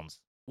 20 pounds.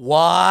 What?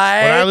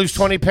 When I lose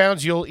 20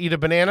 pounds, you'll eat a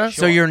banana?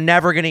 So you're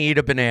never going to eat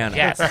a banana.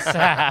 Yes.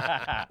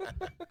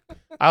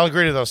 I'll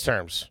agree to those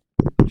terms.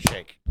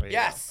 Shake. There you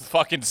Yes,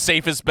 Fucking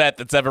safest bet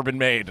that's ever been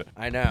made.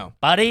 I know.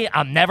 Buddy,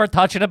 I'm never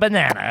touching a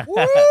banana.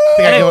 go.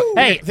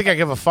 Think Hey. I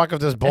give a fuck if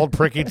this bald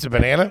prick eats a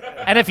banana?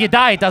 And if you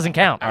die, it doesn't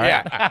count. All right.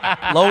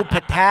 Yeah, low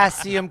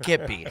potassium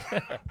kippy.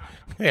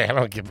 Yeah, I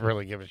don't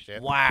really give a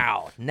shit.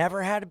 Wow,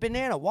 never had a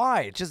banana.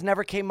 Why? It just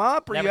never came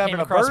up, or Never you have came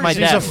an across my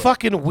aversion? He's desk. a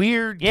fucking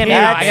weird Yeah, kid,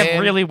 man, I man.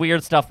 have really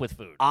weird stuff with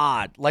food.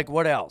 Odd. Like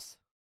what else?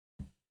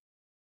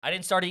 I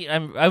didn't start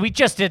eating. We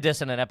just did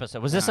this in an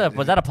episode. Was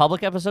that a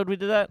public episode? We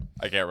did that?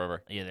 I can't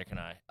remember. Neither can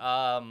I.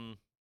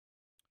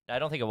 I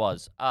don't think it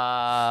was.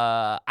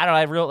 I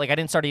don't know. I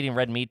didn't start eating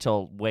red meat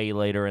till way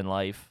later in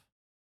life.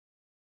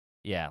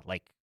 Yeah,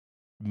 like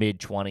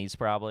mid-20s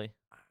probably.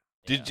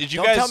 Did you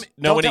Don't tell guys me-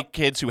 know don't any tell-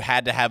 kids who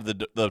had to have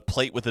the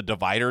plate with the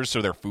dividers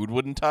so their food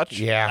wouldn't touch?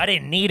 Yeah. I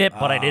didn't need it,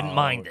 but I didn't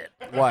mind it.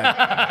 What?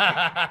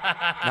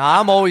 No,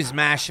 I'm always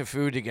mashing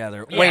food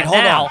together. Yeah, Wait, hold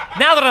now, on.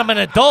 Now that I'm an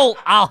adult,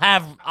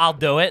 I'll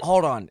do it.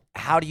 Hold on.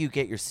 How do you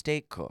get your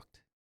steak cooked?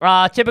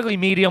 Typically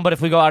medium, but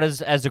if we go out as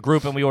a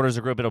group and we order as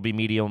a group, it'll be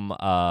medium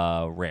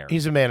rare.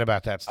 He's a man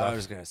about that I stuff.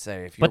 was gonna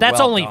say, if you're But that's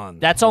well only done,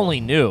 only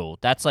new.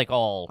 That's like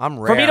all. I'm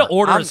For me to rare.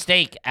 order I'm- a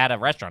steak at a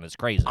restaurant is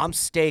crazy. I'm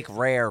steak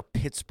rare,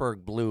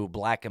 Pittsburgh blue,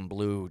 black and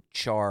blue,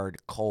 charred,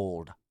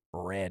 cold,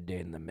 red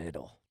in the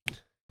middle.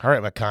 All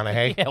right,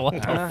 McConaughey. yeah, what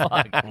the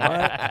fuck?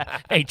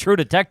 What? Hey, True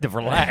Detective,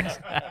 relax.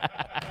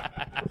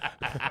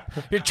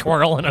 You're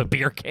twirling a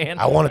beer can.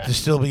 I want it to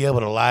still be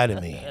able to lie to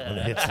me when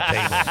it hits the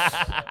table.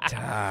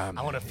 Time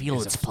I want to feel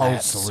is its a flat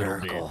pulse a little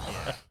bit. circle.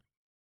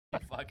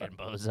 Fucking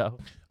bozo.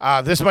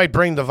 This might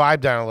bring the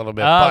vibe down a little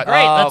bit, Oh, but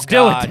great. Oh, Let's do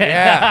God, it then.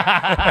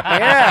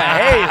 Yeah.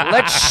 Hey,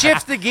 let's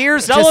shift the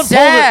gears Someone to pulled it.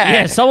 sad.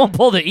 Yeah, someone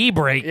pulled the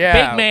e-brake.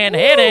 Yeah. Big man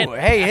hit it. Ooh,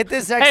 Hey, hit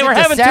this exit Hey, we're to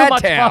having too sad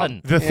much town.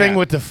 fun. the thing Yeah.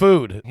 with the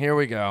food, Here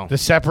we go. the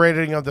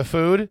separating of the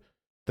food,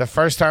 the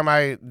first time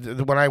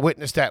when I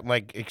witnessed that,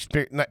 like, Don't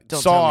tell me it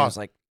saw was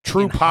like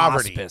true in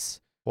poverty, hospice.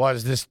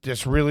 was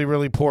this really,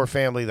 really poor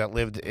family that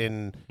lived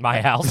in.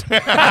 My house.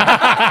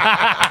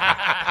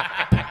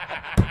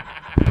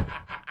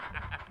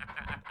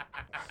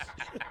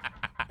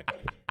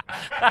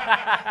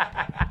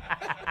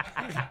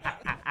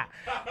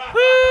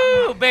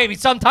 Woo, baby.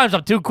 Sometimes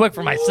I'm too quick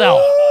for myself.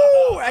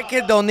 Ooh, that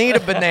kid don't need a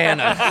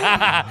banana.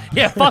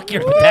 Yeah, fuck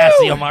your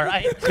potassium, all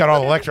right? It's got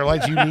all the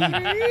electrolytes you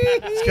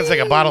need. This kid's like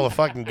a bottle of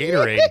fucking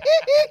Gatorade.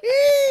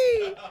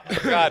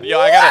 God, yo,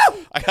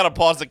 I gotta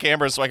pause the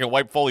camera so I can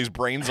wipe Foley's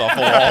brains off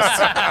the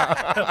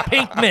walls.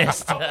 Pink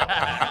mist.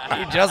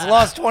 He just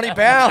lost 20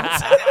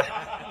 pounds.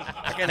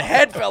 Fucking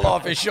head fell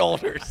off his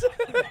shoulders.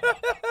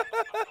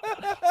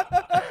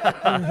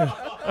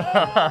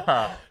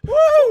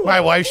 My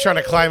wife's trying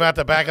to climb out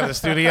the back of the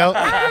studio.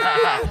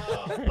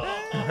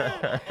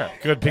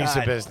 Good piece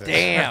of business.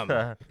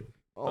 Damn.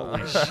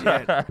 Holy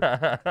shit.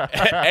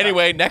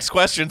 Anyway, next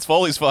question's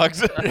Foley's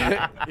fucked.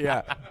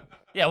 Yeah.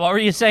 Yeah, what were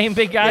you saying,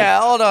 big guy? Yeah,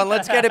 hold on.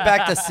 Let's get it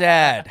back to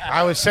sad.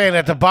 I was saying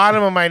at the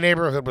bottom of my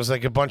neighborhood was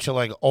like a bunch of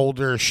like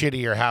older,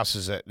 shittier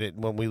houses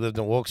when we lived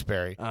in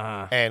Wilkes-Barre.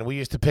 Uh-huh. And we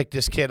used to pick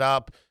this kid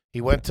up. He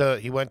went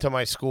to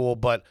my school,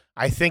 but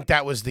I think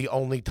that was the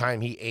only time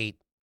he ate.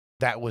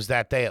 That was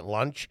that day at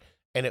lunch,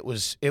 and it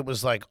was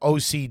like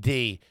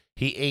OCD.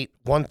 He ate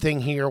one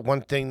thing here,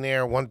 one thing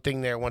there, one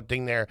thing there, one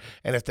thing there,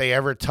 and if they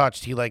ever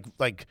touched, he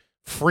like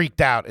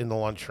freaked out in the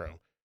lunchroom.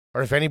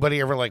 Or if anybody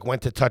ever like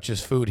went to touch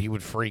his food, he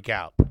would freak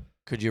out.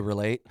 Could you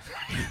relate?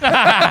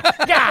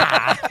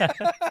 Yeah.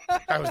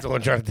 I was the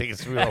one trying to take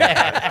his food.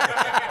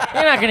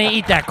 You're not going to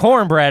eat that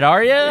cornbread,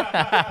 are you?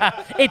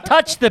 It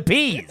touched the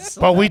peas.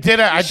 But we did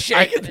it.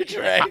 Shaking the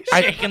tray.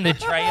 Shaking the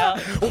tray up.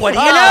 What do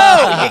you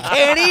know? You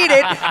can't eat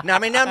it.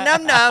 Nummy num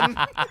num num.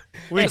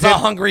 There's a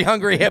hungry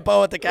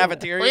hippo at the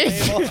cafeteria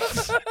table.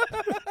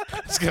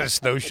 He's got a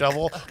snow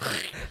shovel.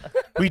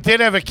 We did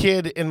have a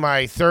kid in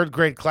my third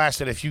grade class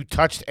that if you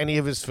touched any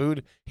of his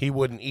food, he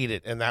wouldn't eat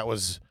it, and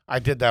I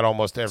did that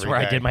almost every That's where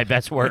day. I did my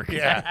best work.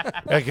 Yeah,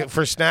 like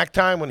for snack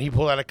time when he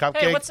pulled out a cupcake.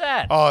 Hey, what's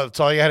that? Oh, that's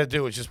all you had to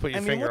do was just put your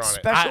I mean, finger what on it.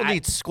 special I-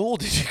 needs school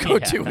did you go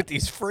to with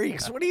these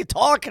freaks? What are you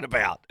talking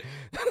about?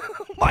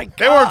 Oh my God.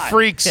 They weren't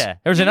freaks. Yeah.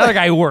 There was another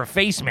guy who wore a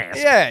face mask.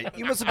 Yeah,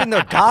 you must have been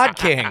their God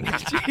King.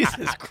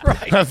 Jesus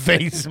Christ. A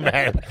face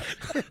man.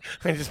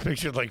 I just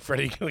pictured like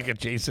Freddy, like a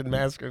Jason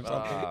mask or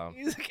something.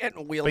 He's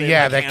getting wheeled But in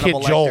yeah, like that kid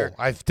Hannibal Joel.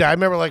 Lecter. I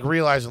remember like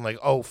realizing like,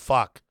 oh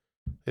fuck,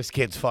 this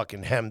kid's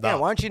fucking hemmed Yeah,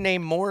 up. why don't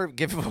you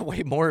give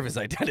away more of his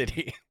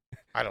identity?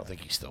 I don't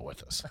think he's still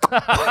with us.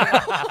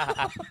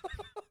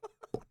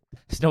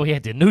 Snow, he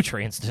had the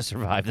nutrients to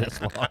survive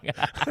this long.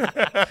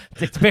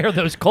 To spare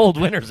those cold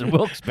winters in After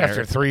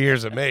Wilkes-Barre. 3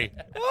 years of me.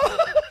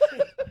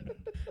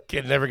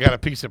 Kid never got a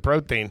piece of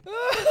protein.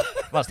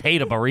 Must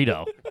hate a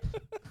burrito.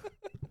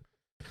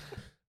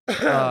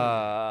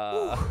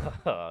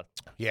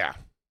 Yeah.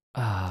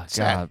 Oh,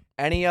 Sad. God.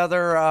 Any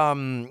other,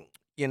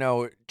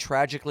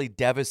 tragically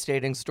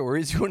devastating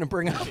stories you want to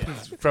bring up?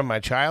 From my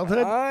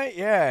childhood?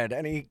 Yeah. Did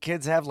any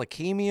kids have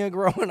leukemia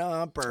growing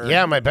up? Or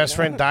Yeah, my best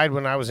friend died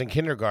when I was in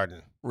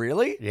kindergarten.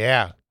 Really?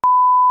 Yeah.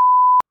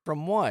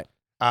 From what?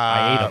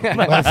 I ate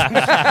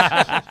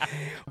them.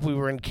 We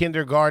were in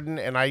kindergarten,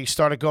 and I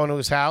started going to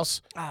his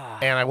house,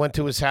 and I went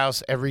to his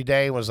house every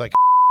day and was like,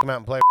 come out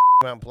and play,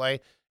 come out and play.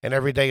 And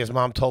every day his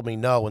mom told me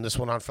no, and this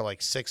went on for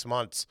like 6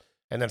 months.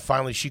 And then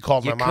finally she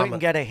called You my mom. couldn't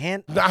get a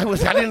hint? I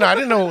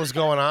didn't know what was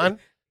going on.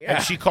 Yeah.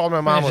 And she called my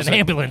mom. There's Was an like,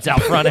 ambulance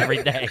out front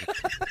every day.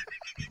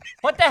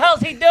 What the hell's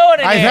he doing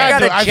in I've there? had got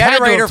to- a I've had to have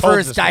generator told for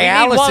his this. We need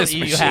dialysis one-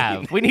 machine. You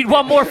have. We need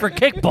one more for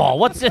kickball.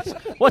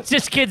 What's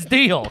this kid's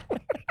deal?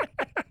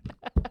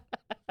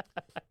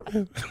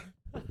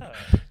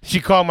 She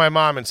called my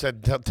mom and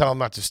said, tell him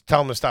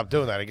to stop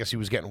doing that. I guess he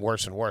was getting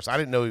worse and worse. I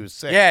didn't know he was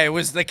sick. Yeah, it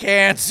was the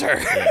cancer.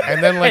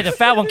 And then Hey, like the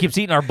fat one keeps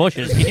eating our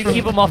bushes. Can you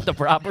keep him off the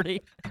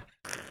property?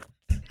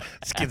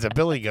 this kid's a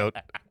billy goat.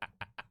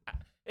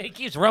 He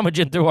keeps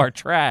rummaging through our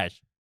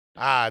trash.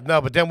 No,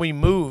 but then we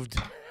moved,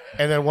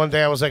 and then one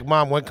day I was like,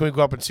 Mom, when can we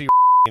go up and see your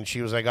And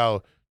she was like,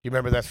 oh, you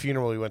remember that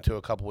funeral we went to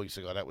a couple weeks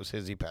ago? That was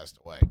his. He passed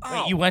away.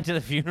 Wait, you went to the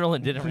funeral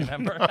and didn't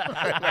remember?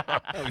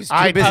 He's too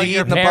I- busy Oh,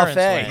 your eating the parents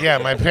buffet. went. Yeah,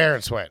 my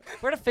parents went.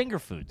 Where are the finger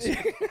foods?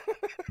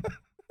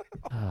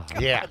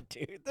 Yeah.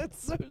 Dude,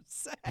 that's so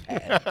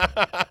sad.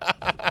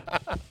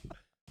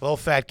 Little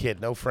fat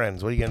kid, no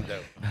friends. What are you going to do?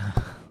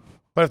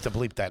 What have to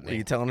bleep that Are you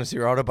name? telling us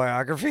your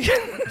autobiography?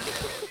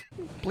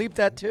 Bleep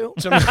that too.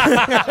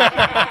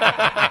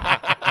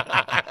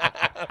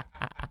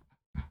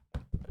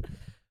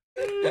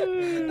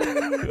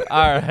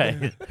 All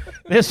right.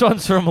 This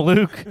one's from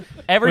Luke.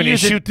 Ever When you use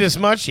shoot this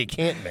much, you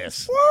can't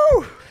miss.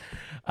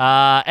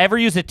 ever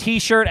use a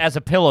T-shirt as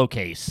a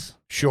pillowcase?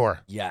 Sure.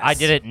 Yes. I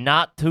did it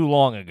not too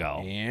long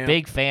ago. Yeah.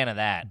 Big fan of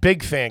that.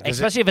 Big fan. 'Cause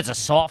Especially if it's a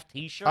soft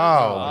T-shirt.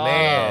 Oh,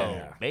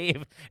 man.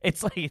 Babe.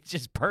 It's like it's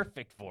just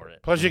perfect for it.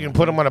 plus, you can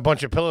put them on a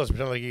bunch of pillows,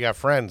 pretend like you got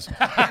friends.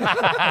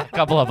 A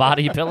couple of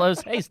body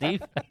pillows. Hey,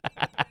 Steve.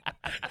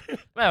 I'm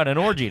having an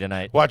orgy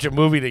tonight. Watch a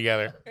movie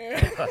together.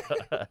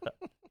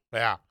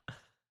 Yeah.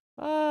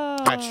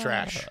 That's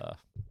trash. All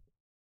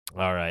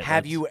right.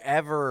 Have let's- you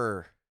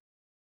ever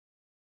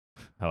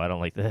Oh, I don't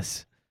like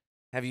this.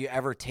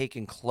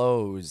 taken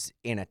clothes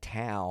in a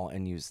towel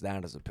and used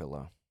that as a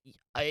pillow?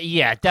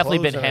 Yeah, definitely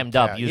Clothes been and a hemmed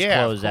up. towel. Use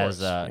Yeah, of clothes as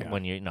course.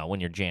 Yeah. when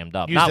you're jammed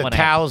up. Use Not the when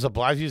towels.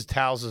 I've used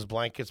towels as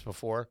blankets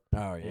before,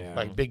 Oh yeah.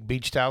 like big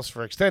beach towels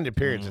for extended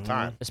periods of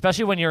time.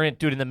 especially when you're in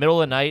the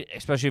middle of the night,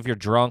 especially if you're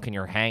drunk and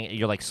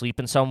you're like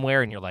sleeping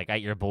somewhere and you're like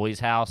at your boy's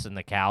house in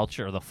the couch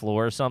or the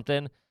floor or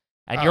something.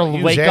 And Oh, you'll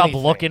use wake up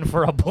anything. looking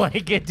for a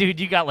blanket, dude.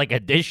 You got like a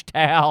dish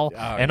towel,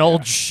 an yeah.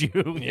 old shoe.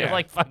 You're Yeah.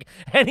 like, fuck,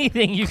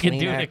 anything you can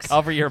do to Kleenex.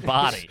 cover your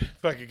body.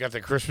 Fuck, you got the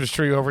Christmas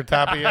tree over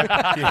top of you.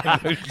 Yeah,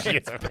 no shit.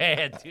 It's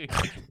bad, dude.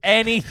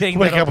 Anything.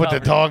 Wake that'll up with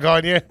the cover dog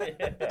on you.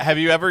 Have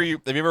you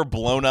ever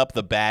blown up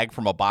the bag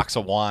from a box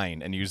of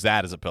wine and used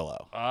that as a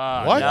pillow? What?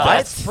 No, What?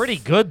 that's pretty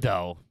good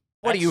though.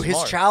 What are That's you, his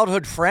smart.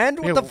 childhood friend?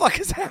 What Yeah, the fuck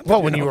is happening?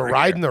 What, when you were over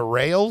riding here? the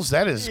rails?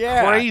 That is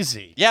Yeah.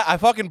 crazy. Yeah, I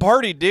fucking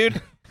partied,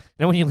 dude.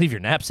 You know when you leave your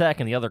knapsack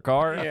in the other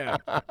car? Yeah.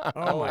 Oh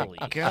Holy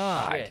my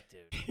god. shit,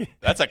 dude.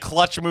 That's a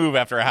clutch move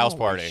after a house Holy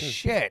party.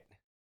 Shit.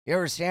 You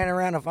ever stand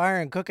around a fire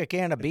and cook a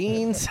can of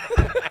beans?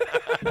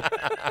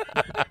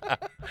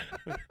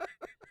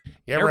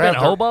 You Ever been a the-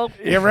 hobo?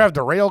 You ever have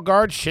the rail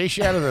guards chase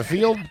you out of the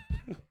field?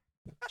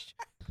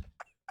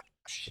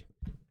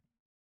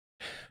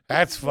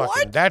 That's fucking.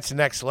 What? That's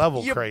next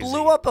level You crazy.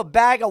 blew up a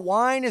bag of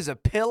wine as a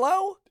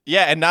pillow?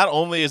 Yeah, and not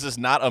only is this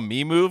not a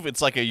me move,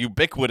 it's like a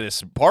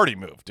ubiquitous party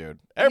move, dude.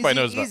 Everybody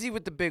knows about. Easy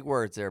with the big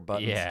words there,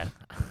 Buttons. Yeah.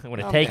 I'm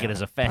gonna Calm take down. it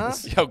as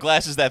offense. Yo,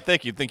 glasses that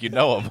thick, you'd think you'd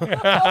know him.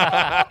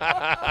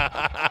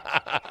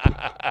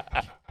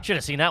 Should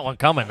have seen that one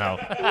coming though.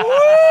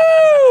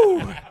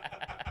 Woo!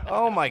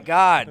 Oh my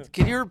god.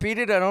 Can you repeat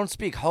it? I don't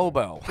speak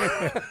hobo.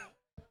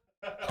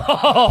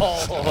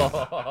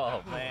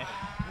 Oh man.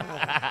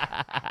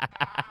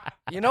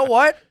 You know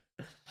what?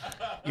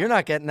 You're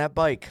not getting that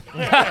bike.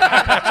 And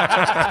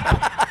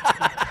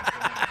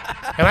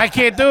I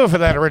can't do it for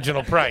that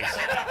original price.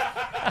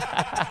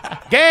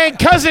 Gang,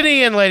 Cousin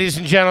Ian, ladies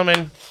and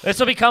gentlemen. This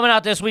will be coming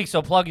out this week,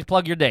 so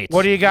plug your dates.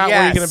 What do you got?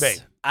 Where are you going to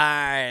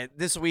be?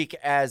 This week,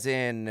 as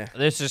in,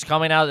 This is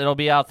coming out. It'll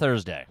be out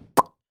Thursday.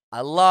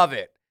 I love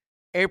it.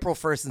 April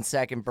 1st and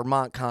 2nd,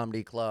 Vermont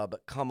Comedy Club.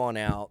 Come on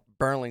out.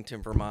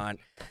 Burlington, Vermont.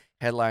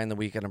 Headline the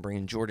weekend. I'm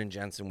bringing Jordan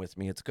Jensen with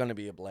me. It's going to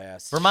be a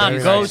blast. Vermont,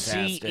 Very go nice. see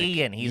Fantastic.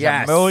 Ian. He's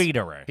Yes. a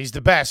murderer. He's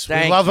the best.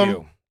 Thank we love you.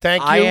 him.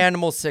 Thank you.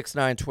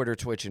 iAnimal69, Twitter,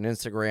 Twitch, and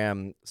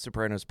Instagram.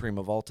 Sopranos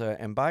Prima Volta.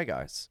 And bye,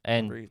 guys.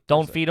 And Every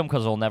don't Thursday. feed him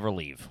because he'll never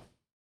leave.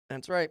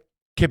 That's right.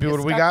 Kippy, what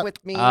Get do we stuck got?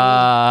 With me.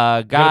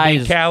 Gonna be in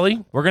Guys,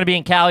 Cali. we're going to be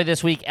in Cali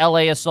this week.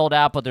 LA is sold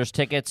out, but there's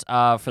tickets for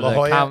La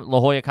Jolla? La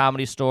Jolla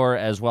Comedy Store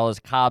as well as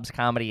Cobb's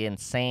Comedy in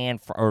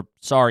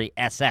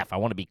SF. I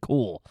want to be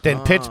cool. Then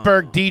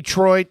Pittsburgh,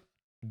 Detroit,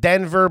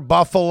 Denver, Can he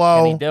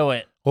Buffalo. do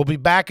it? We'll be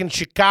back in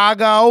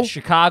Chicago.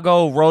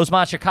 Chicago,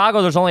 Rosemont.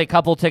 Chicago, there's only a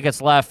couple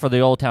tickets left for the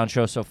Old Town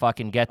show, so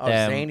fucking get Oh,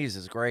 them. Zany's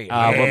is great.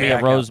 We'll be Yeah, I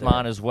at got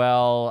Rosemont as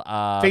well.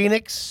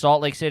 Phoenix.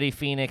 Salt Lake City,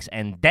 Phoenix,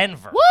 and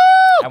Denver. Woo!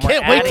 And we're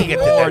Can't wait to adding get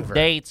to more Denver.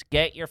 dates.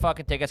 Get your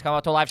fucking tickets. Come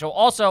out to a live show.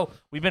 Also,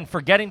 we've been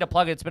forgetting to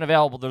plug it. It's been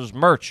available. There's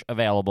merch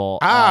available.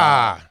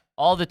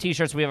 All the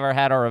T-shirts we've ever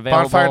had are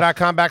available.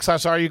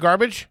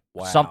 Bonfire.com/RUGarbage.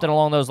 Wow. Something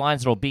along those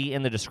lines. It'll be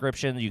in the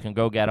description. You can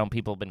go get them.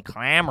 People have been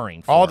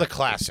clamoring for All it. the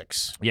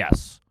classics.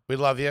 Yes. We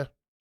love you.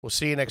 We'll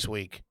see you next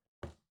week.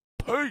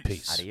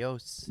 Peace.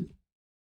 Adios.